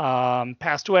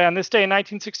 Passed away on this day in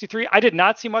 1963. I did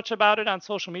not see much about it on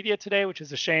social media today, which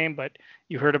is a shame, but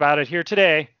you heard about it here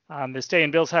today on this day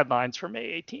in Bills headlines for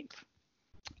May 18th.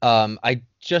 I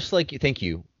just like you. Thank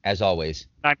you, as always.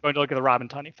 I'm going to look at the Robin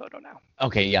Tunney photo now.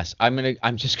 Okay, yes.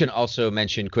 I'm just gonna also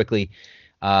mention quickly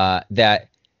that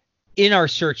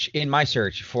in my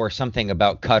search for something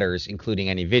about cutters, including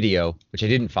any video, which I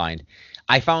didn't find,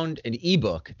 I found an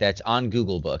ebook that's on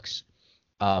Google Books.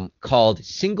 Called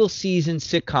Single Season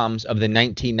Sitcoms of the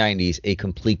 1990s, A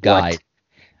Complete Guide.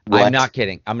 What? I'm not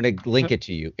kidding. I'm going to link it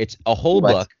to you. It's a whole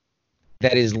book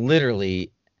that is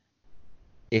literally,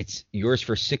 it's yours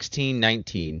for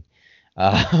 $16.19,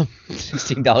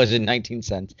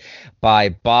 $16.19 by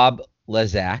Bob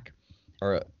Lezak,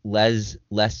 or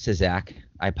Leszczak.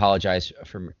 I apologize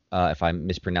for if I'm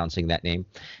mispronouncing that name.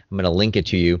 I'm going to link it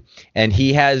to you. And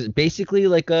he has basically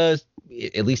like at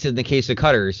least in the case of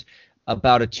cutters,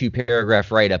 about a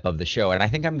 2-paragraph write-up of the show, and I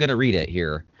think I'm going to read it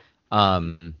here.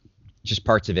 Just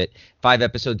parts of it. 5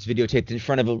 episodes videotaped in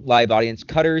front of a live audience.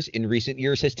 Cutters in recent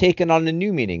years has taken on a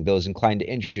new meaning, those inclined to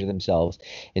injure themselves.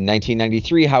 In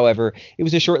 1993, however, it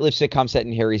was a short-lived sitcom set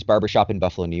in Harry's barbershop in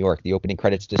Buffalo, New York. The opening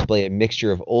credits display a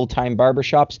mixture of old-time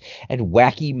barbershops and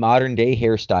wacky modern-day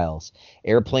hairstyles.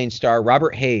 Airplane star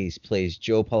Robert Hayes plays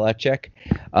Joe Palachuk,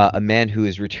 a man who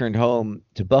has returned home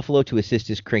to Buffalo to assist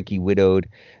his cranky, widowed,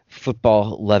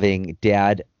 football-loving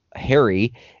dad,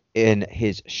 Harry, in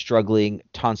his struggling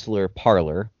tonsillar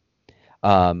parlor.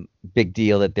 Big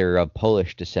deal that they're of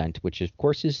Polish descent, which of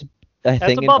course is thing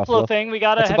That's a in Buffalo thing. We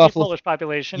got a heavy Polish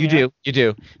population. You do.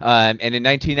 And in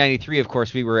 1993, of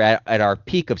course, we were at our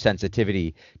peak of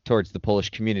sensitivity towards the Polish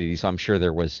community, so I'm sure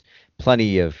there was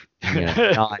plenty of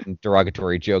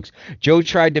non-derogatory jokes. Joe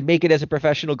tried to make it as a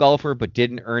professional golfer, but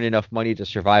didn't earn enough money to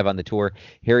survive on the tour.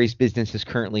 Harry's business is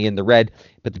currently in the red,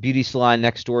 but the beauty salon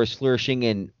next door is flourishing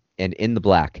and in the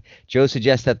black. Joe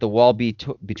suggests that the wall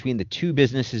between the two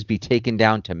businesses be taken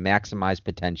down to maximize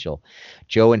potential.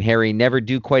 Joe and Harry never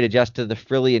do quite adjust to the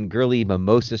frilly and girly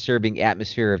mimosa-serving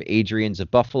atmosphere of Adrian's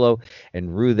of Buffalo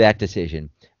and rue that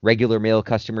decision. Regular male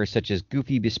customers such as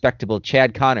goofy, bespectacled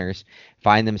Chad Connors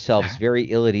find themselves very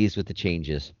ill at ease with the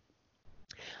changes.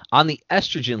 On the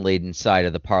estrogen-laden side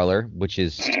of the parlor, which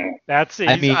is...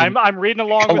 I'm reading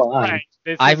along with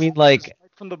Frank.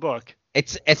 From the book.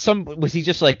 It's was he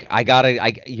just like,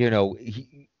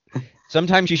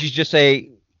 sometimes you should just say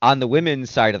on the women's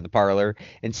side of the parlor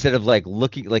instead of like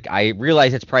looking, like, I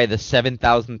realize it's probably the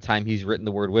 7,000th time he's written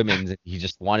the word women's and he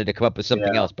just wanted to come up with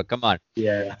something else, but come on.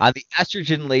 Yeah. On the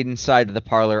estrogen-laden side of the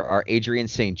parlor are Adrian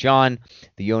St. John,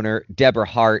 the owner Deborah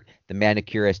Hart, the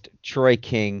manicurist Troy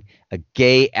King, a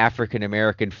gay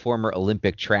African-American former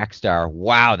Olympic track star.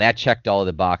 Wow, that checked all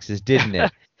the boxes, didn't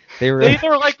it? They were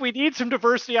like, we need some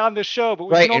diversity on the show, but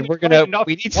we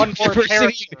need some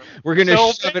diversity. We're gonna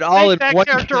shove it all in one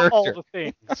character. All the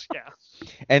things, yeah.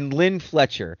 And Lynn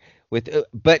Fletcher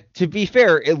but to be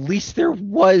fair, at least there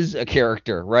was a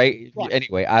character, right?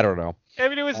 Anyway, I don't know. I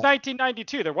mean, it was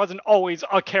 1992. There wasn't always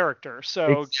a character,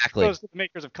 so exactly. Those are the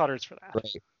makers of Cutters for that.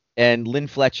 Right. And Lynn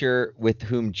Fletcher, with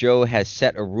whom Joe has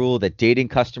set a rule that dating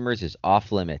customers is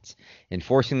off limits.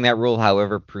 Enforcing that rule,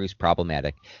 however, proves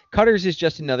problematic. Cutters is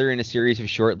just another in a series of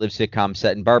short-lived sitcoms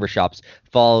set in barbershops,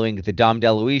 following The Dom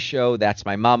DeLuise Show, That's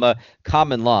My Mama,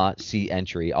 Common Law, see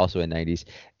entry, also in 90s,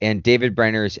 and David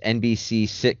Brenner's NBC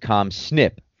sitcom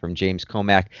Snip from James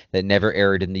Comack that never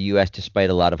aired in the U.S. despite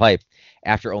a lot of hype.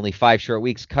 After only 5 short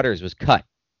weeks, Cutters was cut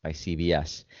by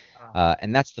CBS.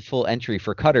 And that's the full entry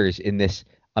for Cutters in this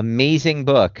amazing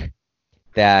book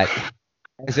that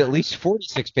is at least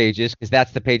 46 pages, because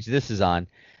that's the page this is on,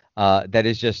 that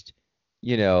is just,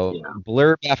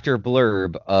 blurb after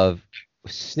blurb of,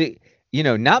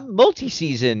 not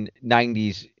multi-season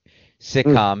 90s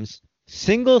sitcoms,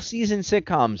 single season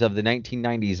sitcoms of the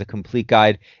 1990s, a complete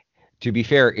guide. To be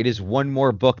fair, it is one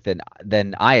more book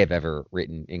than I have ever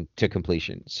written to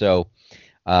completion. So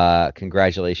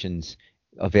congratulations.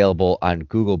 Available on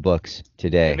Google Books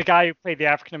today. And the guy who played the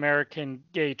African-American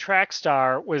gay track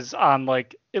star was on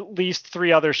like at least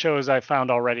 3 other shows I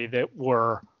found already that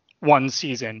were one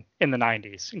season in the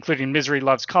 90s, including Misery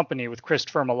Loves Company with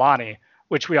Christopher Milani,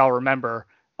 which we all remember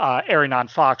airing on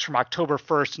Fox from October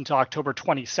 1st until October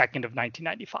 22nd of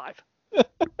 1995.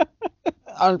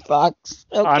 On Fox.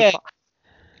 Okay.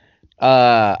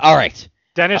 All right.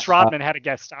 Dennis Rodman had a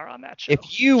guest star on that show.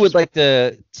 If you would like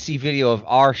to see video of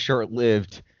our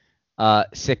short-lived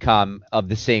sitcom of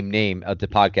the same name of the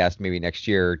podcast maybe next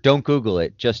year, don't Google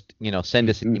it. Just, send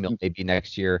us an email maybe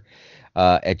next year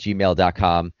at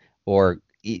gmail.com or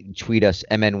tweet us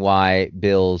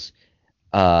MNYBills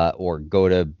or go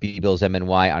to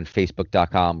BBillsMNY on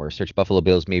Facebook.com or search Buffalo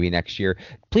Bills maybe next year.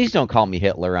 Please don't call me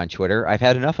Hitler on Twitter. I've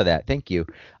had enough of that. Thank you.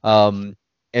 And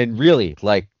really,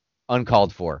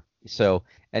 uncalled for. So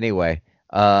anyway,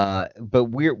 but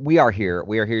we are here.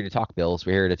 We are here to talk Bills.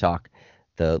 We're here to talk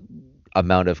the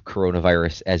amount of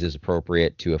coronavirus as is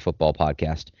appropriate to a football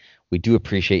podcast. We do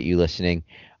appreciate you listening.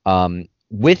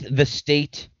 With the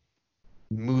state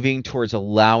moving towards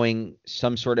allowing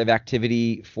some sort of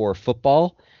activity for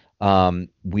football,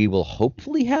 we will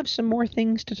hopefully have some more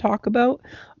things to talk about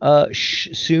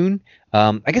soon.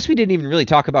 I guess we didn't even really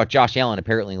talk about Josh Allen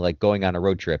apparently going on a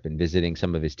road trip and visiting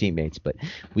some of his teammates, but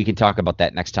we can talk about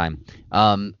that next time.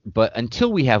 But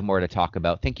until we have more to talk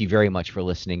about, thank you very much for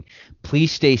listening.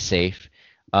 Please stay safe.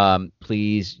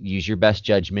 Please use your best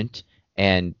judgment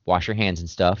and wash your hands and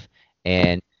stuff.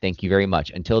 And thank you very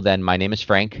much. Until then, my name is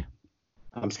Frank.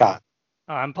 I'm Scott.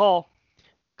 I'm Paul.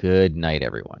 Good night,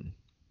 everyone.